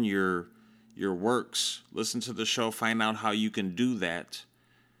send in your works. Listen to the show, find out how you can do that.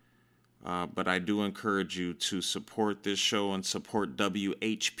 But I do encourage you to support this show and support WHPK.org,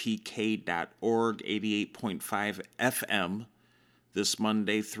 88.5 FM, this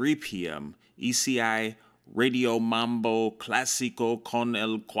Monday, 3 p.m. ECI Radio Mambo Clásico con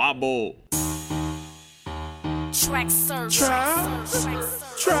El Quabo. Track search. Yeah.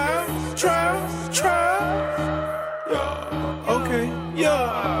 Okay,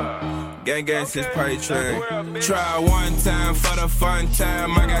 yeah. Gang since Pipe Train. Try one time for the fun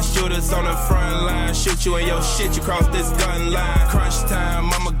time. I got shooters on the front line. Shoot you in your shit, you cross this gun line. Crunch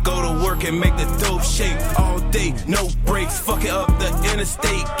time, I'ma go to work and make the dope shake. All day, no breaks, fuck it up the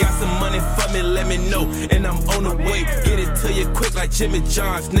interstate. Got some money for me, let me know, and I'm on the way. Get it to you quick like Jimmy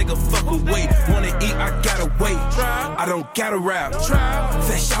John's, nigga, fuck away. Wanna eat, I gotta wait. I don't gotta rap.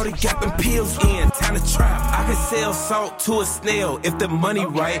 That shawty got them pills in, time to trap. I can sell salt to a snail if the money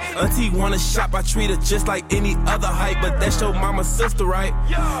right. Auntie wanna shop, I treat her just like any other hype. But that's your mama's sister, right?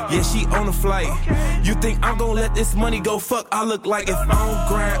 Yeah, she on a flight. You think I'm gonna let this money go? Fuck, I look like if I don't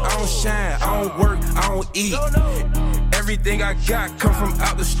grind, I don't shine, I don't work, I don't eat. Everything I got come from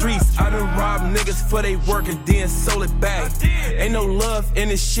out the streets. I done robbed niggas for they work and then sold it back. Ain't no love in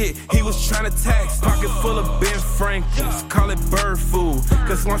this shit, he was tryna tax. Pocket full of Ben Franklins, call it bird food.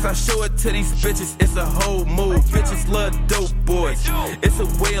 Cause once I show it to these bitches, it's a whole move. Bitches love dope boys, it's a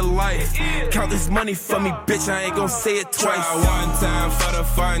way of life. Count this money for me, bitch, I ain't gon' say it twice. Try one time for the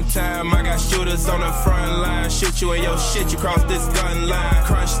fun time. I got shooters on the front line. Shoot you in your shit, you cross this gun line.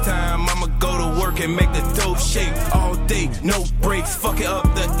 Crunch time, I'ma go to work and make the dope shake. All day, no breaks, fuck it up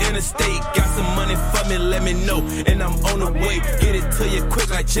the interstate. Got some money for me, let me know, and I'm on the way. Get it to you quick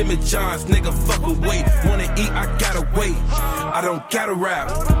like Jimmy John's, nigga, fuck away. Wanna eat, I gotta wait, I don't gotta rap.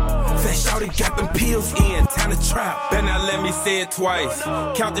 Fat shawty got them pills in, time to trap. Better not let me say it twice,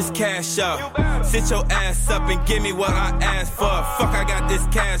 count this cash up. Sit your ass up and give me what I asked for. Fuck, I got this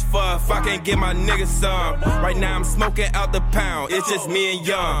cash for, if I can't get my niggas some. Right now I'm smoking out the pound, it's just me and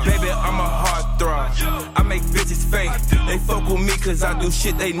Young. Baby, I'm a heartthrob, I make bitches faint. They fuck with me cause I do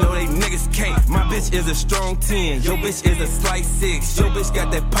shit they know they niggas can't. My bitch is a strong 10, your bitch is a slice 6. Your bitch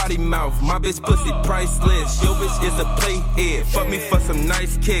got that potty mouth, my bitch pussy priceless. Your bitch is a playhead, fuck me for some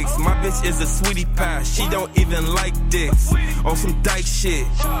nice kicks. My bitch is a sweetie pie, she don't even like dicks. On some dyke shit,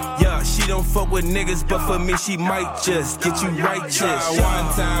 yeah, she don't fuck with niggas, but for me she might just get you righteous. Try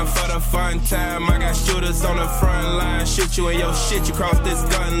one time for the fun time. I got shooters on the front line. Shoot you in your shit, you cross this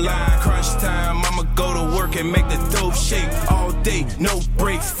gun line. Crunch time, I'ma go to work and make the dope shake. All day, no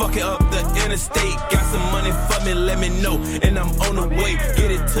breaks, fuck it up the interstate. Got some money for me, let me know, and I'm on the way.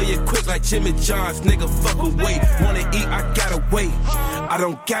 Get it to you quick like Jimmy John's, nigga, fuck away. Wanna eat, I gotta wait, I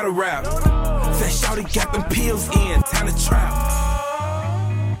don't gotta rap. Fat shawty got them pills in, time to trap.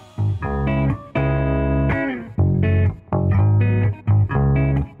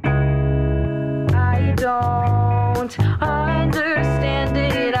 I don't understand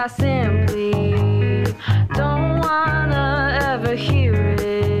it, I simply don't wanna ever hear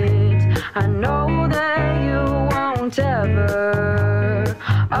it. I know that you won't ever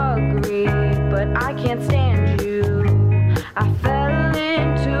agree, but I can't stand you. I fell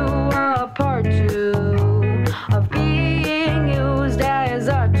into a part 2 of being used as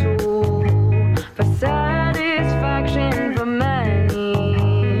a tool for satisfaction for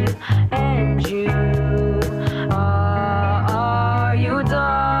many. And you, are you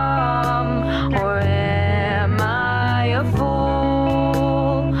dumb or am I a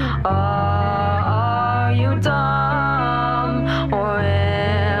fool? Are you dumb or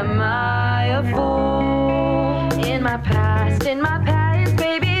am I a fool? In my past,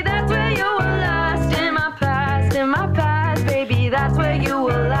 baby, that's where you were last. In my past, baby, that's where you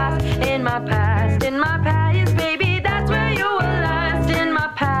were last. In my past, baby, that's where you were last. In my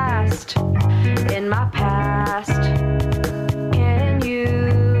past, can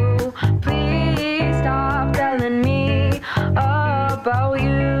you please stop telling me about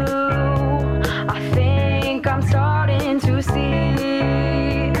you? I think I'm starting to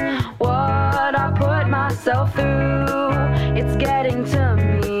see what I put myself through. It's getting to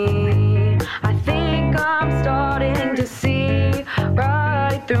me. I think I'm starting to see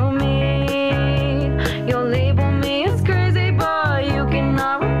right through me. You'll label me as crazy, but you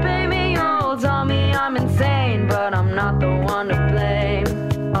cannot repay me. You'll tell me I'm insane, but I'm not the one to blame.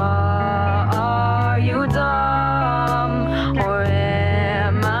 Are you dumb or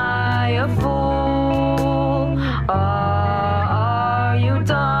am I a fool? Are you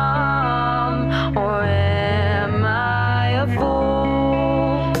dumb or am I a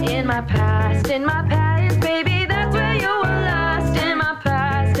fool? In my past, baby, that's where you were last. In my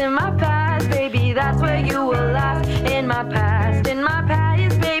past, baby, that's where you were last. In my past,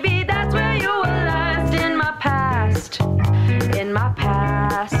 baby, that's where you were last. In my past,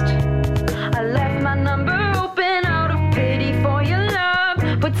 I left my number open out of pity for your love,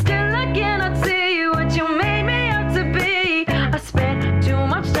 but still I cannot see what you made me out to be. I spent too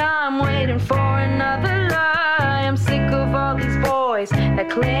much time waiting for another lie. I'm sick of all these boys that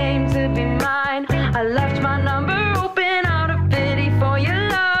claim to be mine. I left my number open out of pity for your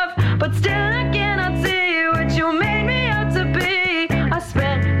love, but still I cannot see what you made me out to be. I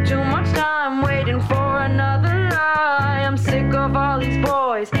spent too much time waiting for another lie. I'm sick of all these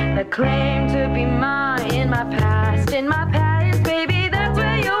boys that claim to be mine. In my past, baby, that's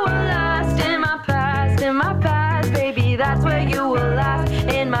where you were last. In my past, baby, that's where you were last.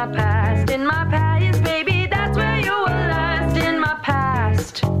 In my past, baby, that's where you were last. In my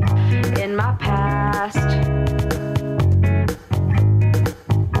past,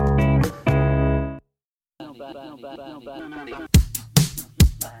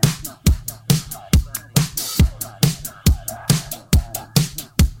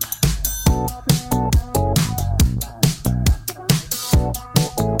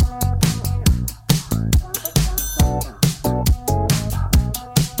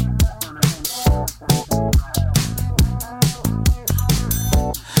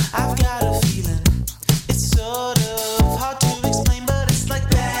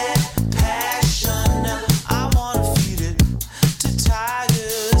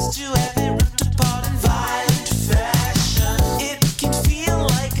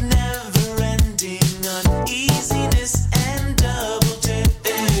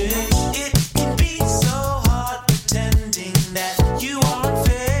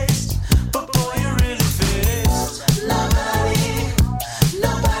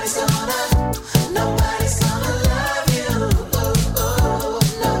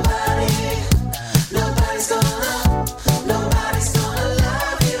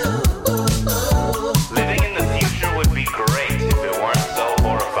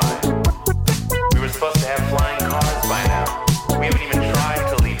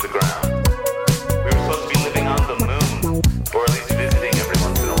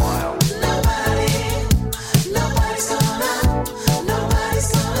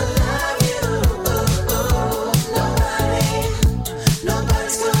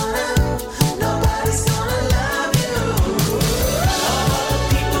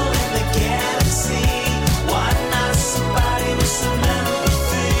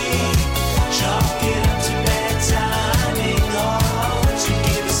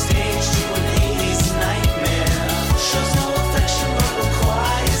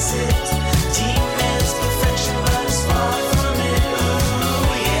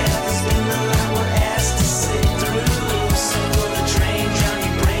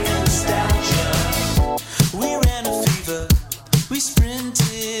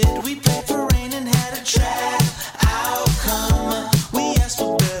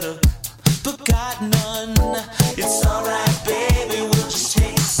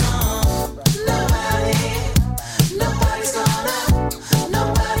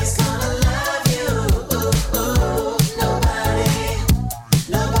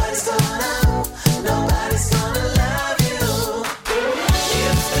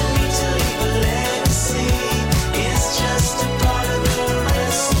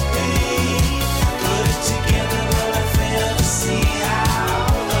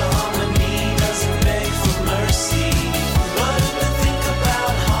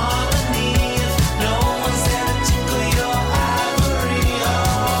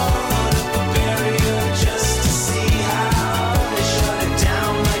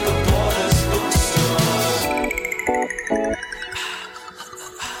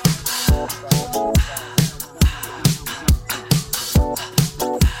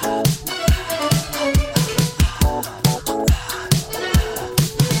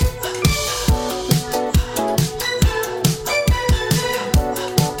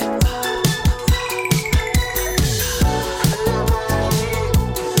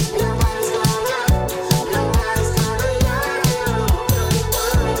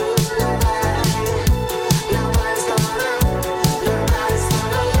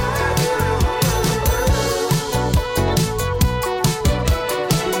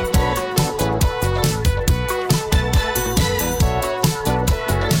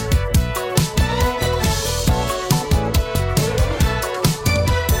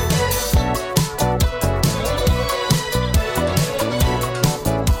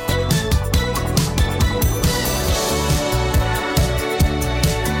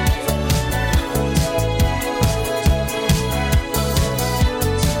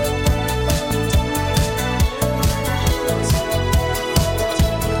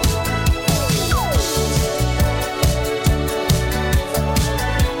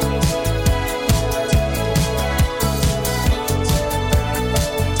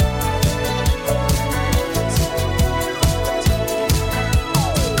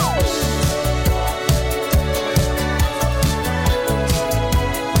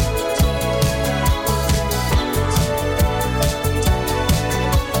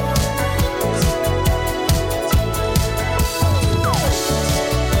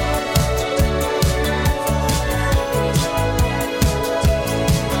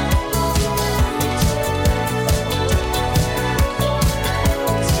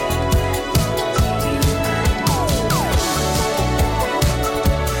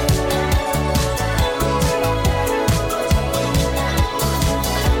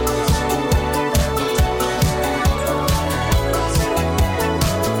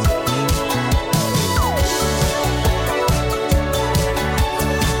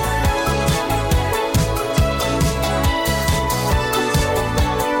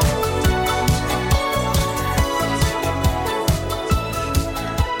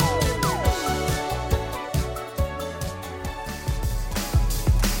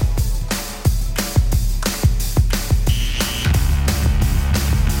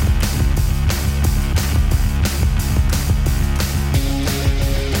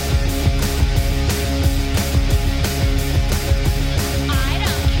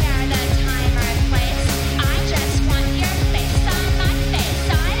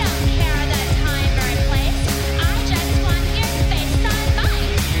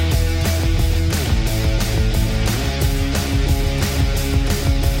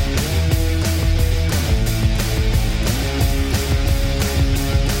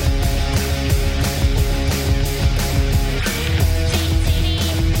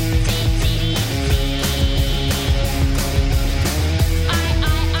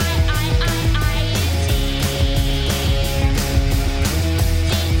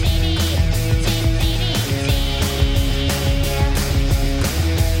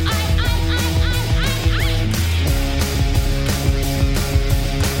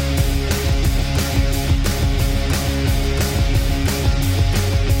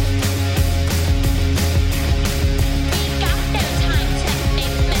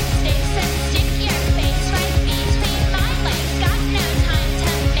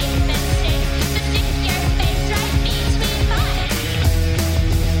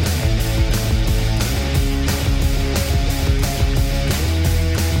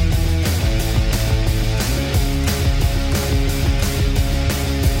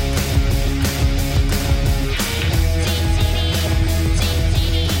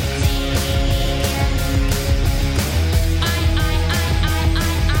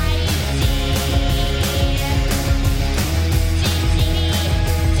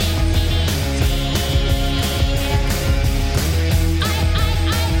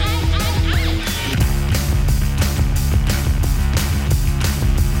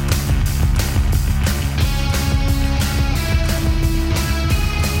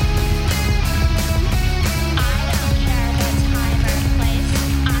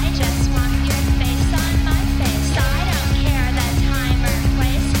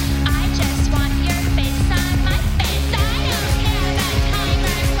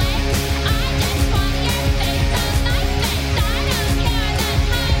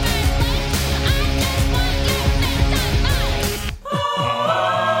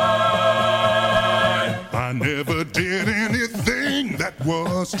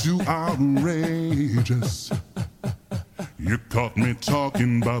 was too outrageous. You caught me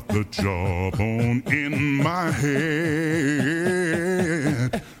talking about the jawbone in my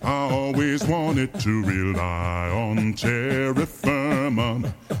head. I always wanted to rely on terra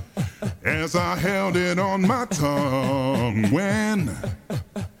firma as I held it on my tongue when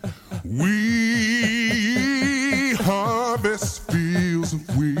we harvest fields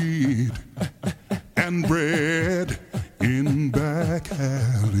of wheat and bread in back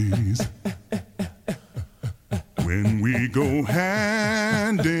alleys. When we go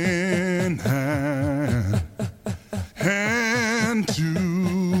hand in hand, hand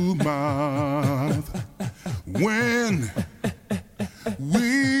to mouth, when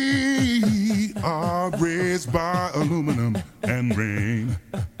we are raised by aluminum and rain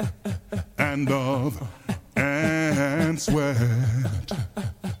and love and sweat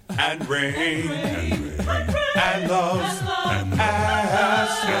and rain and love and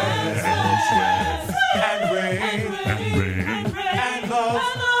sweat and rain and love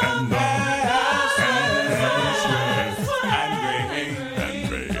and sweat and rain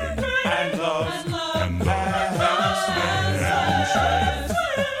and love and sweat.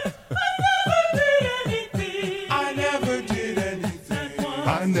 I never did anything. I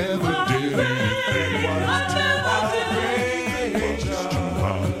never did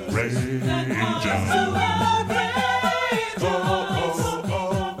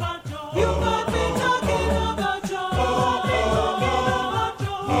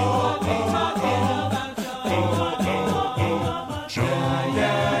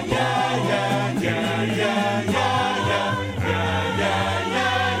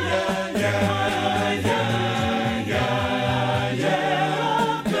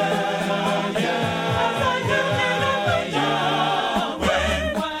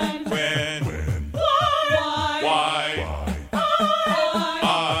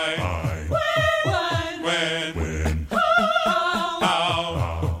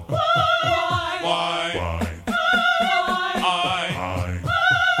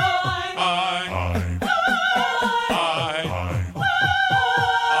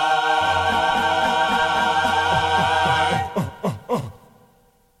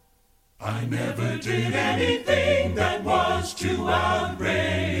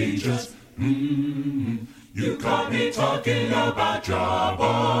You caught me talking about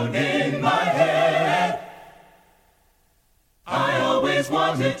jawbone in my head. I always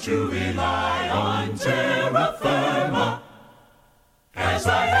wanted to rely on terra firma as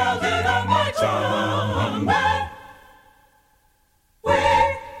I held it on my tongue. When we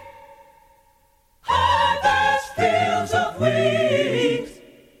harvest fields of wheat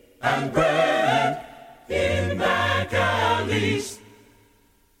and bread in back alleys.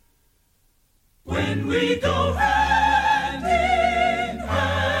 When we go hand in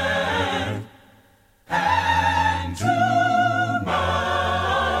hand, hand to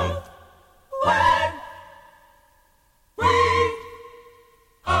mouth, when we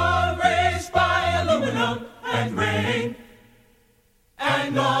are raised by aluminum and rain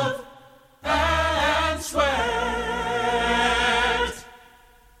and love and sweat.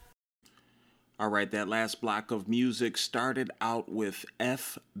 All right, that last block of music started out with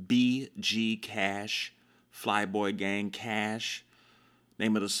FBG Cash, Flyboy Gang Cash.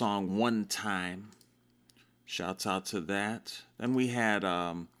 Name of the song, One Time. Shouts out to that. Then we had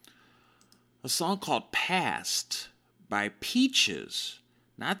a song called Past by Peaches.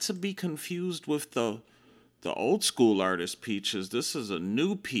 Not to be confused with the old school artist Peaches. This is a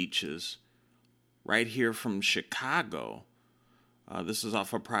new Peaches right here from Chicago. This is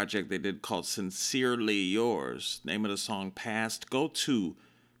off a project they did called Sincerely Yours. Name of the song, Past. Go to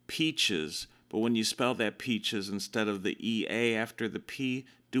Peaches, but when you spell that Peaches, instead of the EA after the P,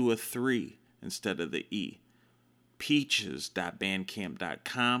 do a 3 instead of the E.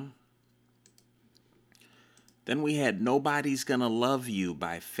 Peaches.bandcamp.com. Then we had Nobody's Gonna Love You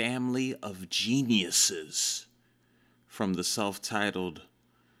by Family of Geniuses from the self-titled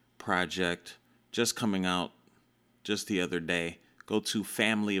project just coming out just the other day. Go to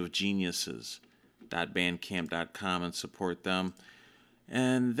familyofgeniuses.bandcamp.com and support them.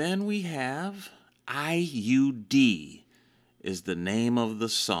 And then we have IUD is the name of the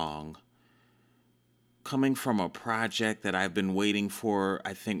song, coming from a project that I've been waiting for,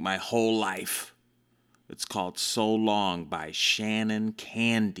 I think, my whole life. It's called So Long by Shannon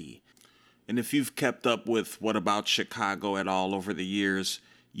Candy. And if you've kept up with What About Chicago at all over the years,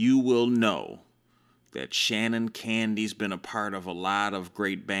 you will know that Shannon Candy's been a part of a lot of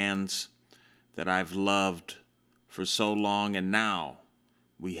great bands that I've loved for so long, and now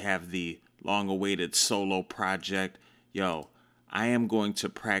we have the long-awaited solo project. Yo, I am going to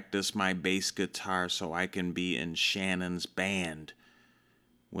practice my bass guitar so I can be in Shannon's band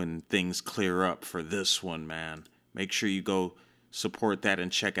when things clear up for this one, man. Make sure you go support that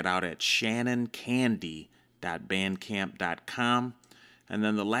and check it out at shannoncandy.bandcamp.com. And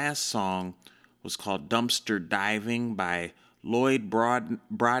then the last song was called Dumpster Diving by Lloyd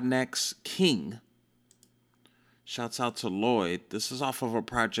Broadneck's King. Shouts out to Lloyd. This is off of a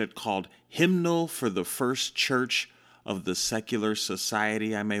project called Hymnal for the First Church of the Secular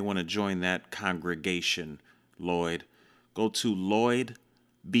Society. I may want to join that congregation, Lloyd. Go to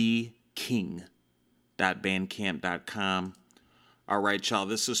lloydbking.bandcamp.com. All right, y'all,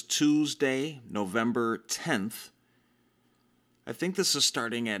 this is Tuesday, November 10th. I think this is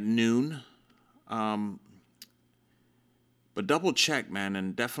starting at noon. But double check, man,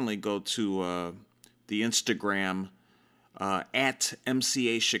 and definitely go to the Instagram at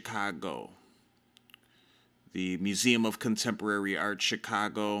MCA Chicago. The Museum of Contemporary Art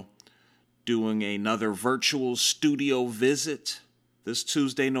Chicago doing another virtual studio visit this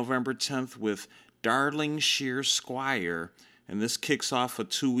Tuesday, November 10th with Darling Shear Squire. And this kicks off a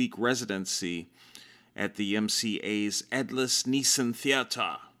 2-week residency at the MCA's Edlis Neeson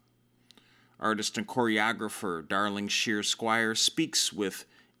Theater. Artist and choreographer Darling Shear Squire speaks with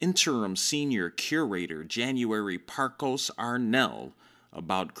interim senior curator January Parkos Arnell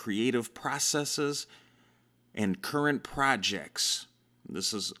about creative processes and current projects.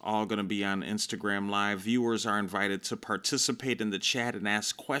 This is all going to be on Instagram Live. Viewers are invited to participate in the chat and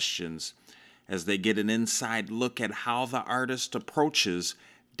ask questions as they get an inside look at how the artist approaches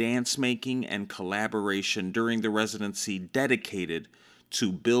dance making and collaboration during the residency dedicated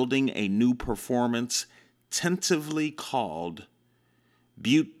to building a new performance tentatively called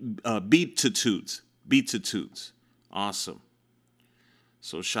Beatitudes. Awesome.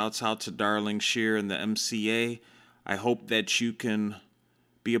 So shouts out to Darling Shear and the MCA. I hope that you can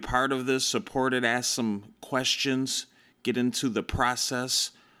be a part of this, support it, ask some questions, get into the process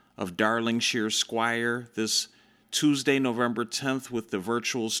of Darling Shear Squire this Tuesday, November 10th with the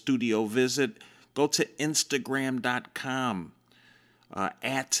virtual studio visit. Go to Instagram.com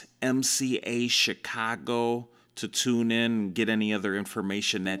at MCA Chicago to tune in and get any other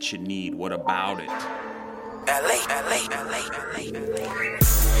information that you need. What about it? LA.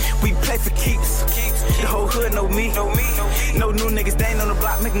 We play for keeps. The whole hood know me. No new niggas, they ain't on the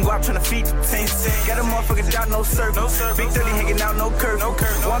block, making guap tryna feed the team. Got a motherfucker job, no serve. Big 30 hanging out, no curve.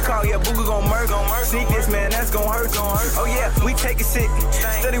 One call, yeah, Booga gon' murder. Sneak this, man, that's gon' hurt. Oh yeah, we taking shit.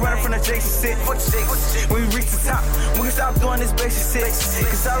 Steady running from the Jason shit. When we reach the top, we can stop doing this basic shit.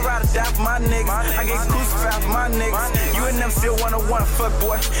 Cause I ride or die for my niggas. I get crucified for my niggas. You and them still 101, fuck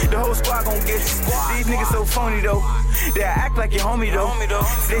boy. The whole squad gon' get you. These niggas so phony though. They act like your homie though.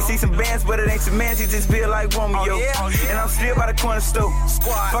 They see some bands, but it ain't your man. He just feel like Romeo. And I'm still by the corner store.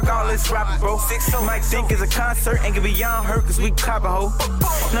 Fuck all this rapping, bro. Might think it's a concert, ain't gonna be young hurt, cause we coppin' ho.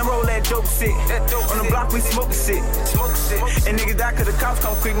 Now roll that dope shit. On the block, we smoking shit. And niggas die cause the cops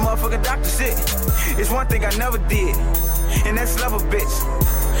come quick, motherfucking doctor shit. It's one thing I never did, and that's love a bitch.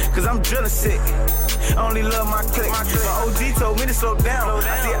 Cause I'm drillin' sick. I only love my clique. My OG told me to slow down.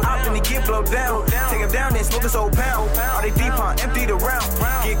 I see it out, then he get blow down. Take him down, then smoke his whole pound. All they deep on, empty the round.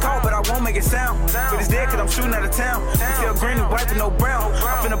 Get caught, but I won't make it sound. But it's dead cause I'm shooting out of town. We sell green and white with no brown.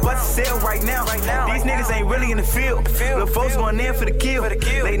 I'm finna bust a sale right now. These niggas ain't really in the field. Little folks going in for the kill.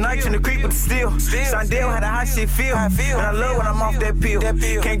 Late nights in the creek with the steel. Sondale had a hot shit feel. And I love when I'm off that pill.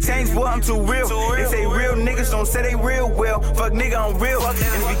 Can't change, boy, I'm too real. They say real niggas don't say they real well. Fuck nigga, I'm real. And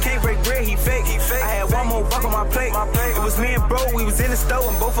if he can't break bread, he fake. I had one more buck on my plate. It was me and bro, we was in the store,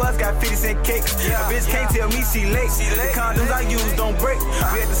 and both of us got 50-cent cakes. A bitch can't tell me she late. The condoms I use don't break.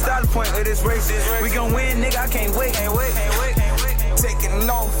 We at the starting point of this race. We gon' win, nigga, I can't wait. Taking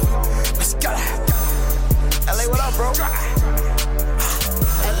off. Let's go. LA, what up, bro?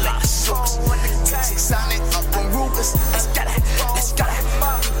 LA, Shooks. Sonic up on Rubens. Let's get it.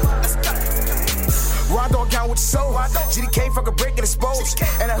 Rondo down with the soul. GDK fucking breaking exposed.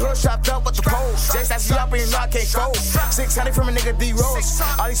 And the hood strapped up with the cold. Just as you up and you know I can't fold. 600 from a nigga D-Rose.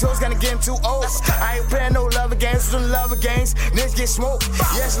 All these hoes gonna get him too old. I ain't playing no lover games, doing lover games. Niggas get smoked.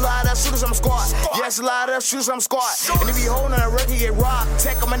 Yes, a lot of shooters, I'm squad. Yes, a lot of shooters, I'm squad. And if he holding on a rookie, get robbed.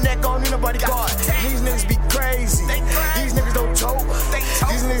 Tech on my neck, don't need nobody guard. These niggas be crazy. These niggas don't joke.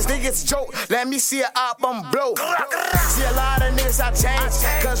 These niggas think it's a joke. Let me see a op, I'm blow. See a lot of niggas I change.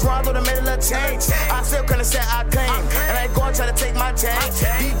 Cause Rondo done made a little change. I still couldn't say I claim. And I ain't gonna try to take my change.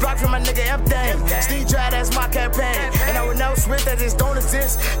 Deep block from my nigga everything. Steve Dry, that's my campaign. And I would never switch that just don't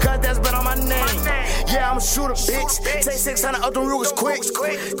exist. Cause that's been on my name. Yeah, I'm shooter, bitch. Take 600 up the Rugers quick.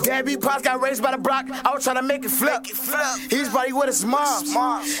 Gabby Pops got raised by the block. I was trying to make it flip. He's body with his mom.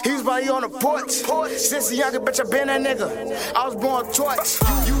 He's body on the porch. Since a younger bitch, I been that nigga. I was born torch.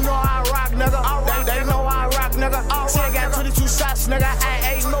 You know how I rock, nigga. They know how I rock, nigga. See, I got 22 shots, nigga.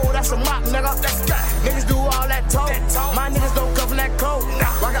 I ain't no, that's a mock, nigga. Niggas do all that talk. My niggas don't come from that coat.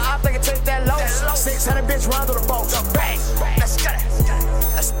 Rock an op, they can take that low. 600 bitch run through the boat. Bang. Let's get it.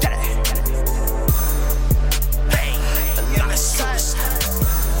 Let's get it. Bang. Another sauce.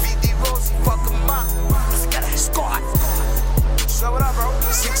 VD Rose, fuck 'em up. Let's get it. Squad. So what up, bro?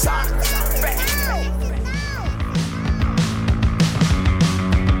 600. Bang.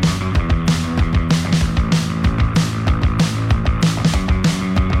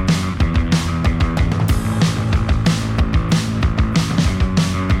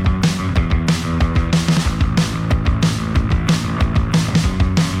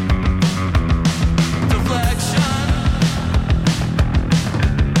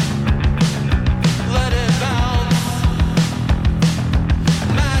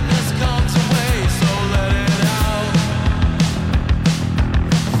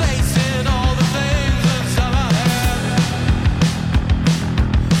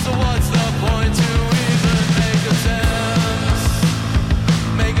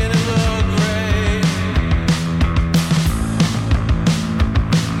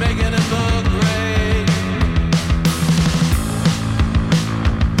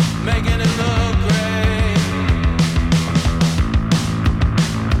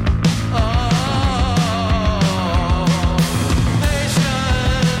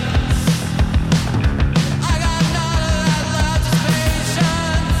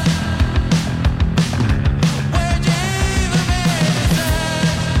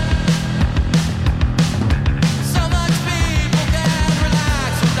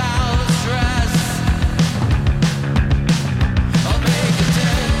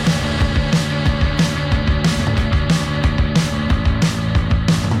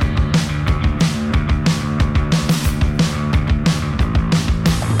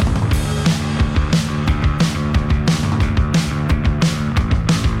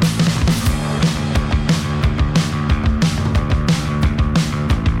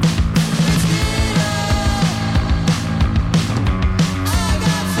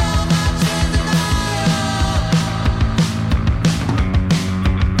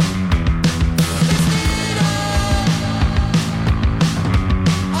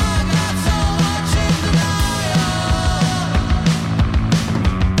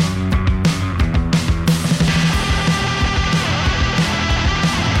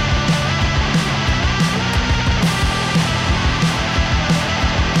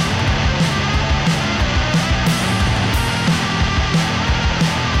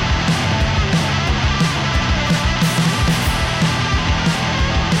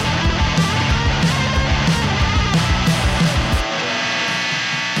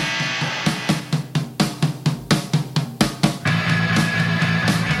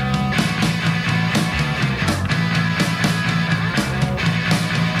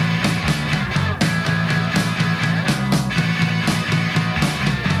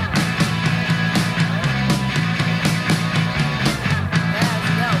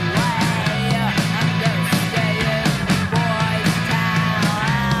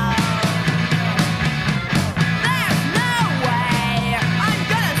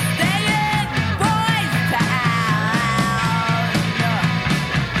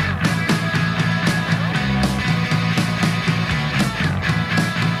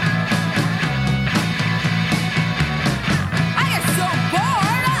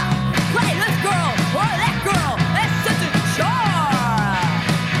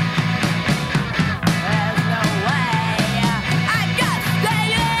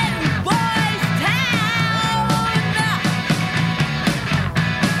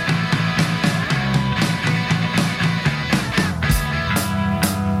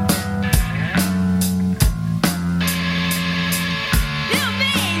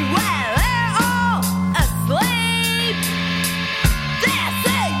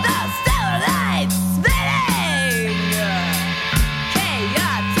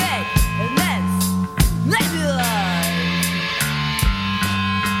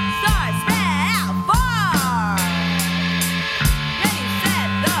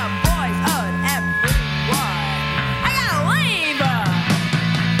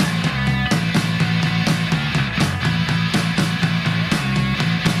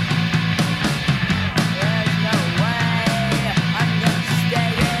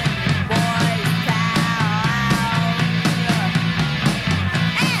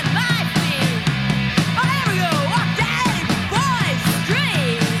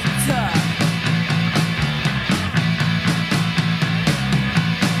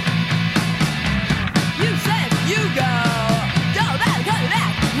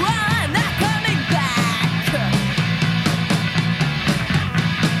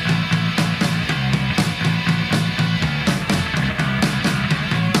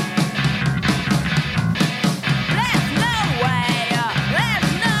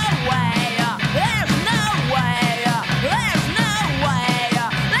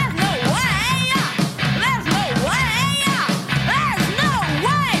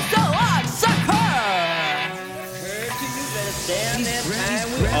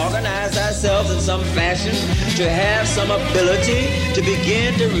 organize ourselves in some fashion to have some ability to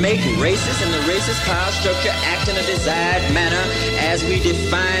begin to make racist and the racist power structure act in a desired manner as we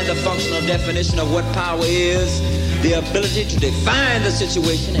define the functional definition of what power is, the ability to define the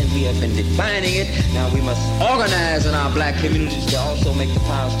situation, and we have been defining it. Now we must organize in our black communities to also make the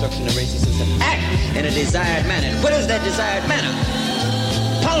power structure and the racist system act in a desired manner. And what is that desired manner?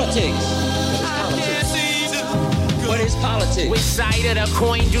 Politics. What is politics? Which side of the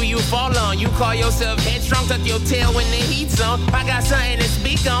coin do you fall on? You call yourself headstrong, tuck your tail when the heat's on. I got something to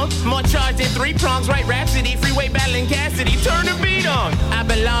speak on. More charged than 3 prongs, right? Rhapsody, freeway battling Cassidy. Turn the beat on. I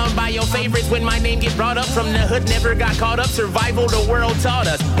belong by your favorites when my name get brought up. From the hood, never got caught up. Survival, the world taught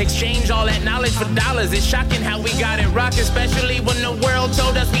us. Exchange all that knowledge for dollars. It's shocking how we got it rocked, especially when the world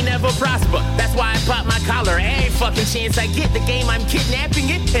told us we never prosper. That's why I pop my collar. Every fucking chance I get the game, I'm kidnapping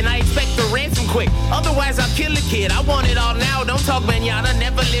it, and I expect the ransom quick. Otherwise, I'll kill a kid. I want it all now, don't talk manana,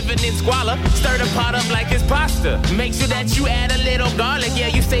 never living in squalor. Stir the pot up like it's pasta. Make sure that you add a little garlic. Yeah,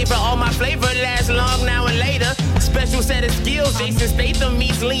 you savor all my flavor, lasts long now and later. Special set of skills, Jason Statham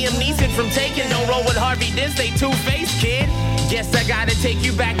meets Liam Neeson from Taken. Don't roll with Harvey Dent, stay two-faced, kid. Guess I gotta take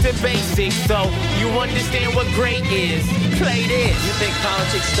you back to basics, so you understand what great is. Play this. You think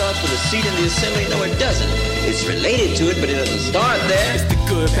politics starts with a seat in the assembly? No, it doesn't. It's related to it, but it doesn't start there. It's the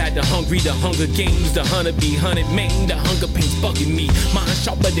good, bad, the hungry, the Hunger Games, the honeybee, hunted man, the hunger pain's bugging me. Mine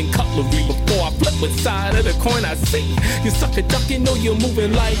sharper than cutlery. Before I flip what side of the coin I see. You suck a duck, you know you're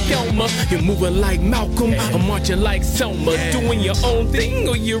moving like Elmer. You're moving like Malcolm. I'm marching like Selma. Doing your own thing,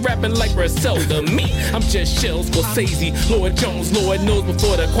 or you rapping like Griselda. Me, I'm just Shell Scorsese, Lord Jones, Lord knows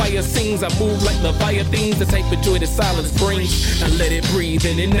before the choir sings. I move like Leviathans, the type of joy that silence brings. I let it breathe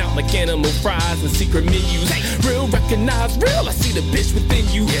in and out like animal fries and secret menus. Real, recognize real, I see the bitch within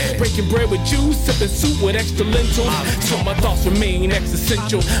you. Breaking bread with you, sipping soup with extra lentils. So my thoughts remain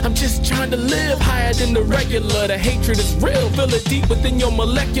existential. I'm just trying to live higher than the regular. The hatred is real, feel it deep within your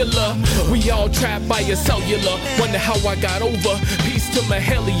molecular. We all trapped by your cellular. Wonder how I got over. Peace to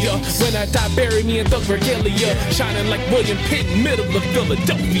Mahalia. When I die, bury me in thug regalia. Shining like William Pitt, middle of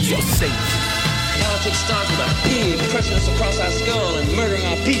Philadelphia. Safe. Politics starts with a pig crushing us across our skull and murdering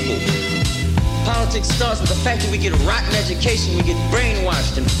our people. Politics starts with the fact that we get rotten education, we get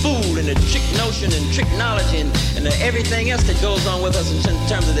brainwashed and fooled, and the trick notion and trick knowledge and everything else that goes on with us in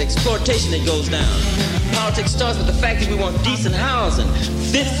terms of the exploitation that goes down. Politics starts with the fact that we want decent housing,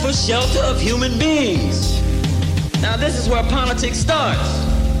 fit for shelter of human beings. Now this is where politics starts.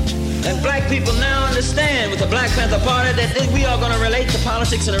 And black people now understand with the Black Panther Party that we are going to relate to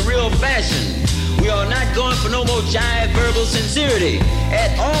politics in a real fashion. We are not going for no more jive verbal sincerity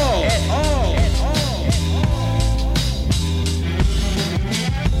at all. At all. At all.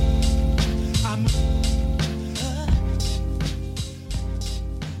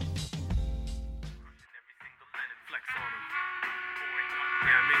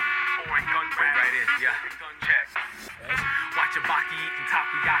 Watch your baki eating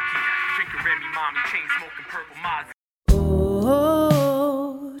takoyaki, drinking Remy, mommy, chain smoking purple Mazda.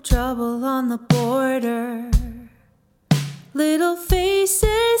 Oh, trouble on the border. Little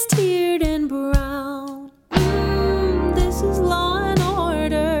faces tiered and brown. This is law and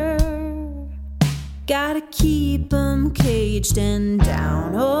order. Gotta keep 'em caged and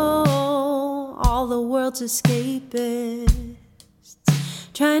down. Oh, all the world's escapists.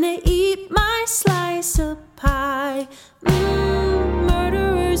 Trying to eat my slice of pie.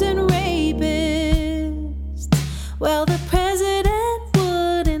 Murderers and rapists. Well, the president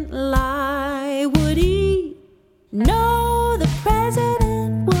wouldn't lie, would he? No, the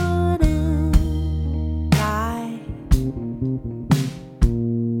president wouldn't lie.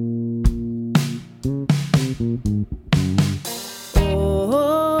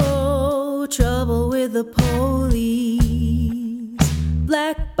 Oh, trouble with the police.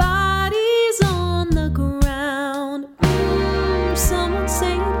 Black bodies on the ground. Someone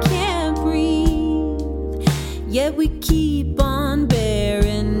saying can't breathe. Yet we keep on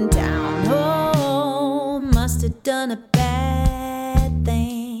bearing down. Oh, must have done a bad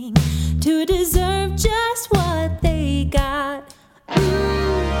thing to deserve just what they got. A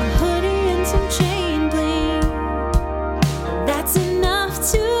hoodie and some chain bling. That's enough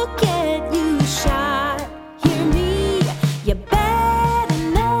to get you shot. Hear me, you bad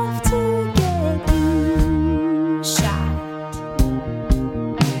enough to get you shot.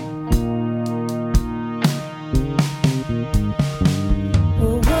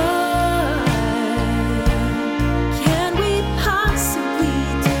 What can we possibly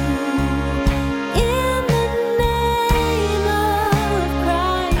do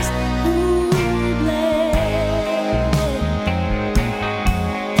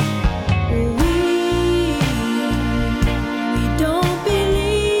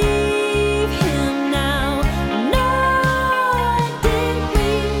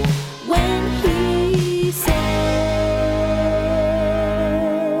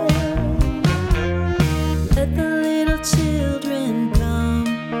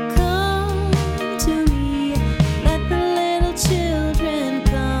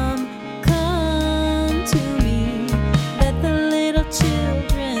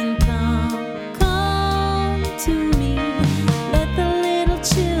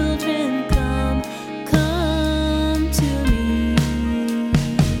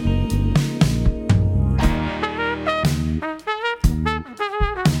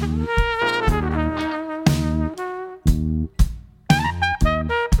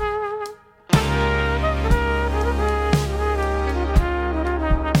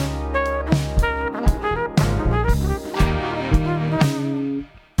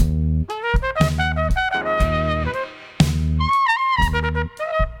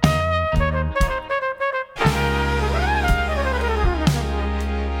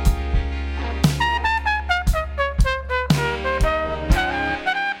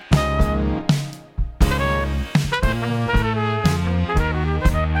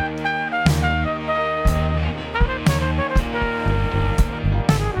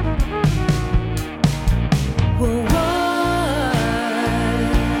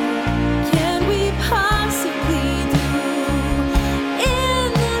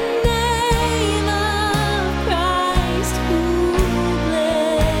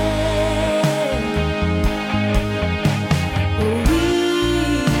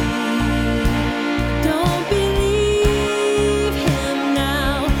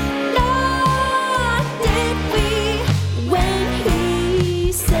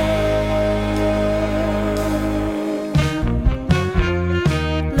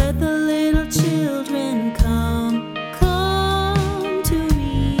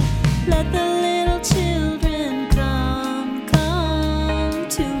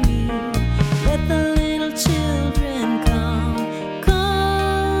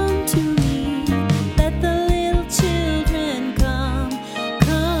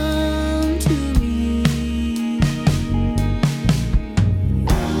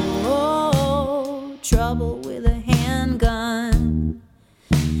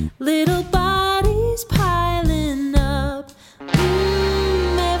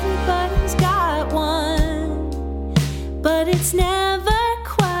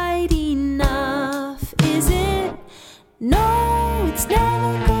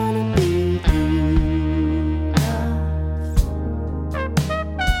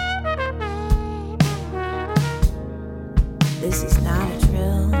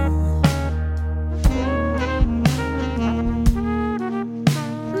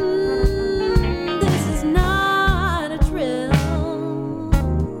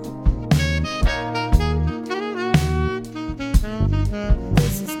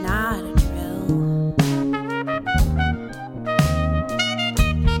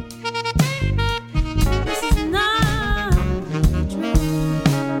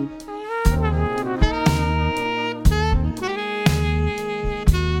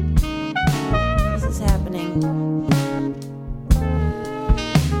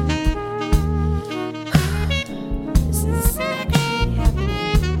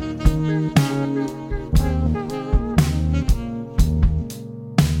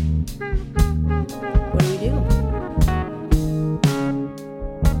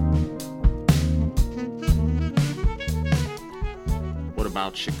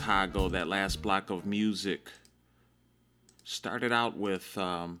about Chicago, that last block of music. Started out with,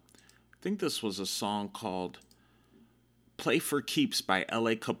 I think this was a song called Play for Keeps by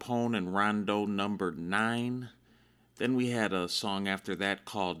L.A. Capone and Rondo number 9. Then we had a song after that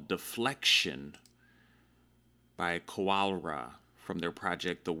called Deflection by Koalra from their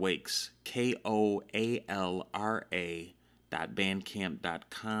project The Wakes,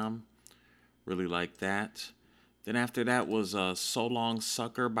 KOALRA.bandcamp.com. Really like that. Then after that was So Long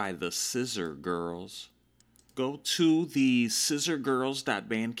Sucker by the Scissor Girls. Go to the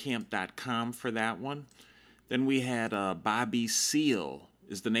scissorgirls.bandcamp.com for that one. Then we had Bobby Seale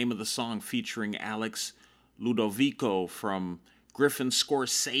is the name of the song, featuring Alex Ludovico from Griffin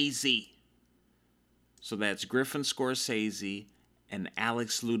Scorsese. So that's Griffin Scorsese and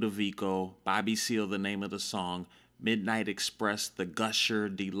Alex Ludovico. Bobby Seale, the name of the song. Midnight Express, the Gusher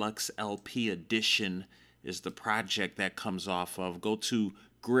Deluxe LP edition is the project that comes off of. Go to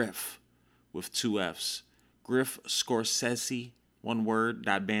Griff with 2 F's. Griff Scorsese, one word,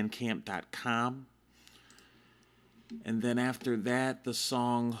 .bandcamp.com. And then after that, the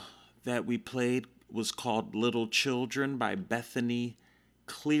song that we played was called Little Children by Bethany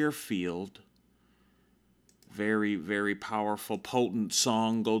Clearfield. Very, very powerful, potent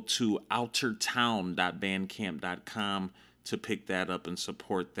song. Go to outertown.bandcamp.com to pick that up and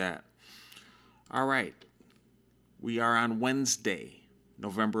support that. All right. We are on Wednesday,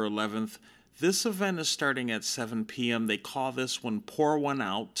 November 11th. This event is starting at 7 p.m. They call this one Pour One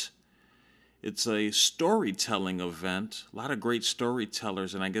Out. It's a storytelling event. A lot of great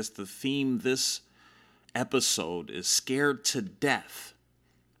storytellers, and I guess the theme this episode is Scared to Death.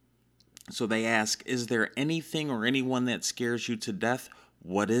 So they ask, is there anything or anyone that scares you to death?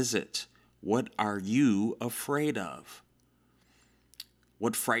 What is it? What are you afraid of?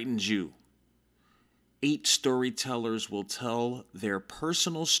 What frightens you? 8 storytellers will tell their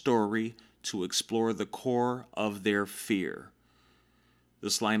personal story to explore the core of their fear.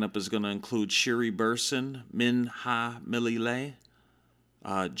 This lineup is going to include Shiri Burson, Min Ha Milile,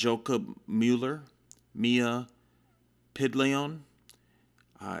 Jacob Mueller, Mia Pidleon,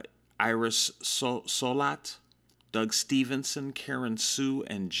 Iris Solat, Doug Stevenson, Karen Sue,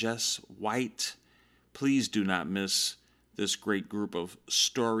 and Jess White. Please do not miss this great group of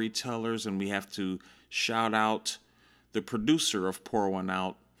storytellers, and we have to shout out the producer of Pour One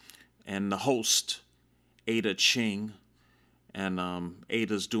Out and the host, Ada Ching. And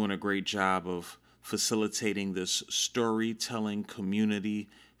Ada's doing a great job of facilitating this storytelling community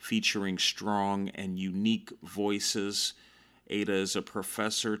featuring strong and unique voices. Ada is a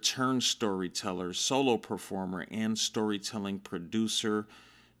professor turned storyteller, solo performer, and storytelling producer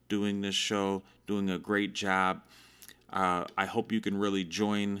doing this show, doing a great job. I hope you can really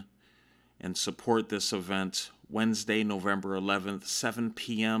join and support this event Wednesday, November 11th, 7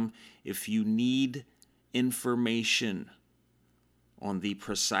 p.m. If you need information on the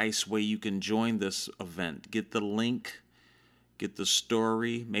precise way you can join this event, get the link, get the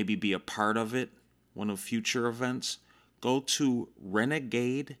story, maybe be a part of it, one of future events, go to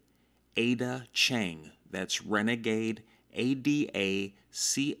Renegade Ada Cheng. That's Renegade,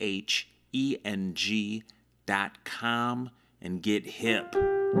 ADACHENG.com, and get hip.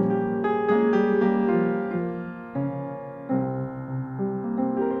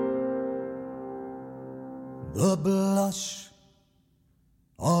 The blush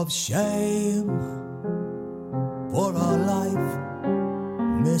of shame for a life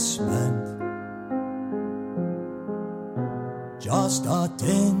misspent, just a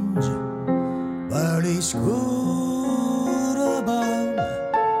tinge barely scrutable.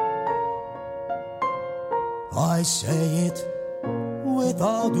 I say it with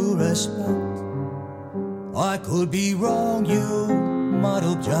all due respect. I could be wrong, you might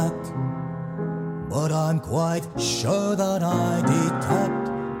object, but I'm quite sure that I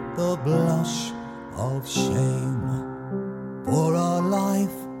detect the blush of shame for a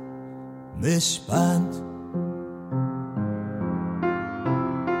life misspent.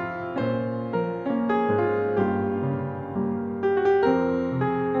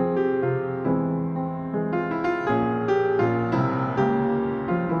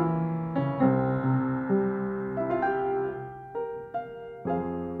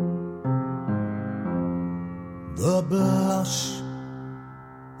 The blush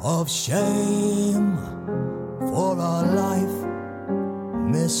of shame for a life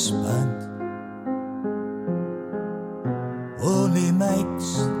misspent only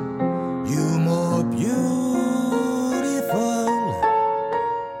makes you more beautiful.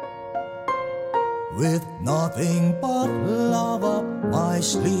 With nothing but love up my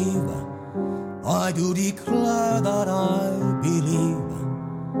sleeve, I do declare that I believe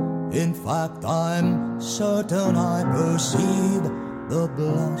In fact, I'm certain I perceive the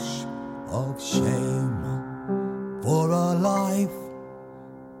blush of shame for a life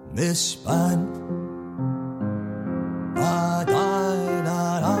misspent. Da da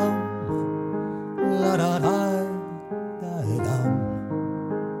da dum, la da da da dum.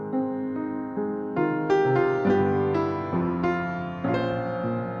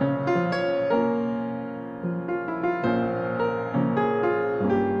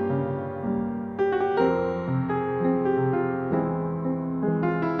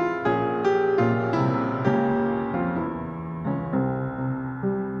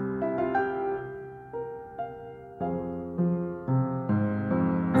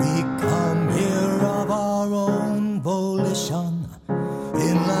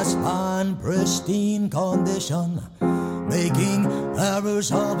 Pristine condition, making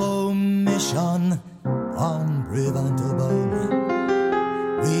errors of omission unpreventable.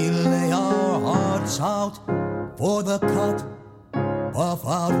 We lay our hearts out for the cut, puff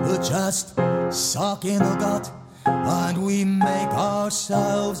out the chest, suck in the gut, and we make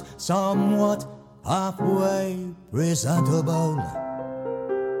ourselves somewhat halfway presentable.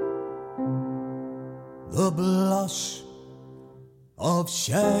 The blush of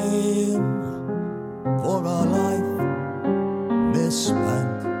shame for a life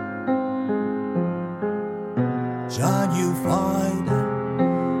misspent. Can you find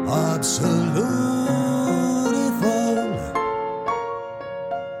absolutely full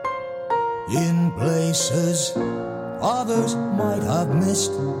in places others might have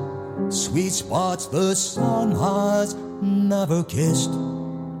missed, sweet spots the sun has never kissed?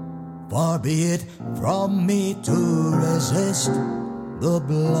 Far be it from me to resist the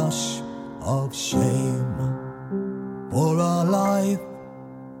blush of shame for a life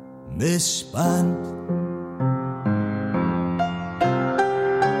misspent.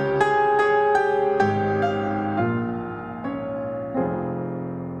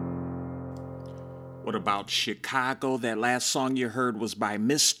 What about Chicago? That last song you heard was by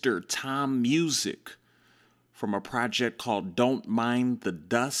Mr. Tom Music from a project called Don't Mind the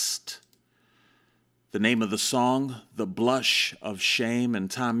Dust. The name of the song, The Blush of Shame, and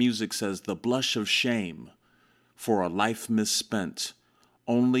Tom Music says, the blush of shame for a life misspent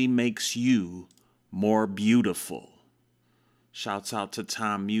only makes you more beautiful. Shouts out to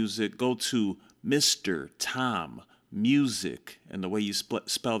Tom Music. Go to Mr. Tom Music, and the way you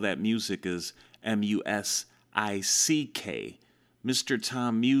spell that music is M-U-S-I-C-K,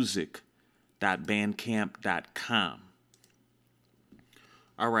 MrTomMusic.bandcamp.com.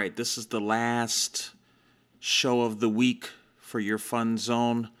 All right, this is the last show of the week for your Fun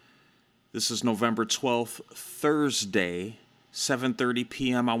Zone. This is November 12th, Thursday, 7:30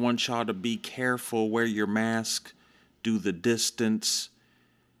 p.m. I want y'all to be careful, wear your mask, do the distance,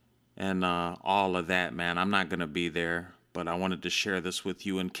 and all of that, man. I'm not going to be there, but I wanted to share this with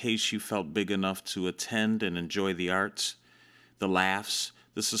you in case you felt big enough to attend and enjoy the arts, the laughs.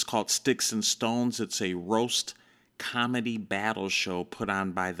 This is called Sticks and Stones. It's a roast comedy battle show put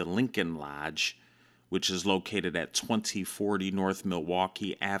on by the Lincoln Lodge, which is located at 2040 North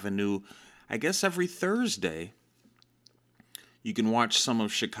Milwaukee Avenue. I guess every Thursday, you can watch some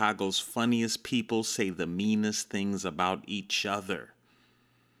of Chicago's funniest people say the meanest things about each other.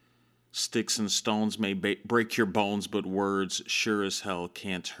 Sticks and stones may break your bones, but words sure as hell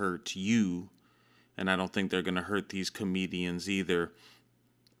can't hurt you. And I don't think they're going to hurt these comedians either.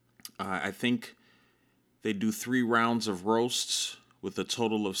 I think they do 3 rounds of roasts with a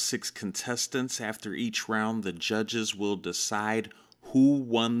total of 6 contestants. After each round, the judges will decide who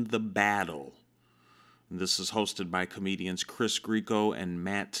won the battle. And this is hosted by comedians Chris Grieco and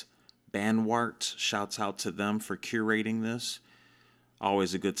Matt Banwart. Shouts out to them for curating this.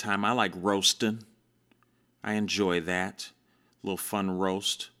 Always a good time. I like roasting. I enjoy that. A little fun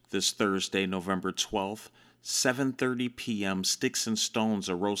roast this Thursday, November 12th, 7:30 p.m. Sticks and Stones,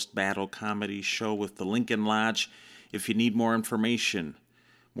 a roast battle comedy show with the Lincoln Lodge. If you need more information,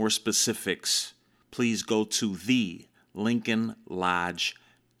 more specifics, please go to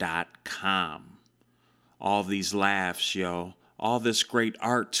thelincolnlodge.com. All these laughs, yo. All this great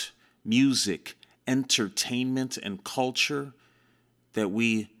art, music, entertainment, and culture that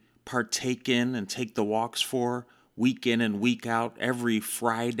we partake in and take the walks for week in and week out every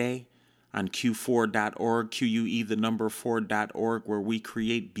Friday on Q4.org, QUE4.org, where we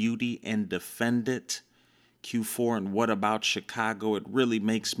create beauty and defend it. Q4 and What About Chicago? It really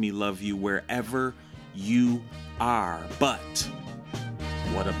makes me love you wherever you are. But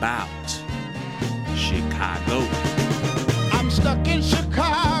what about Chicago? I'm stuck in Chicago.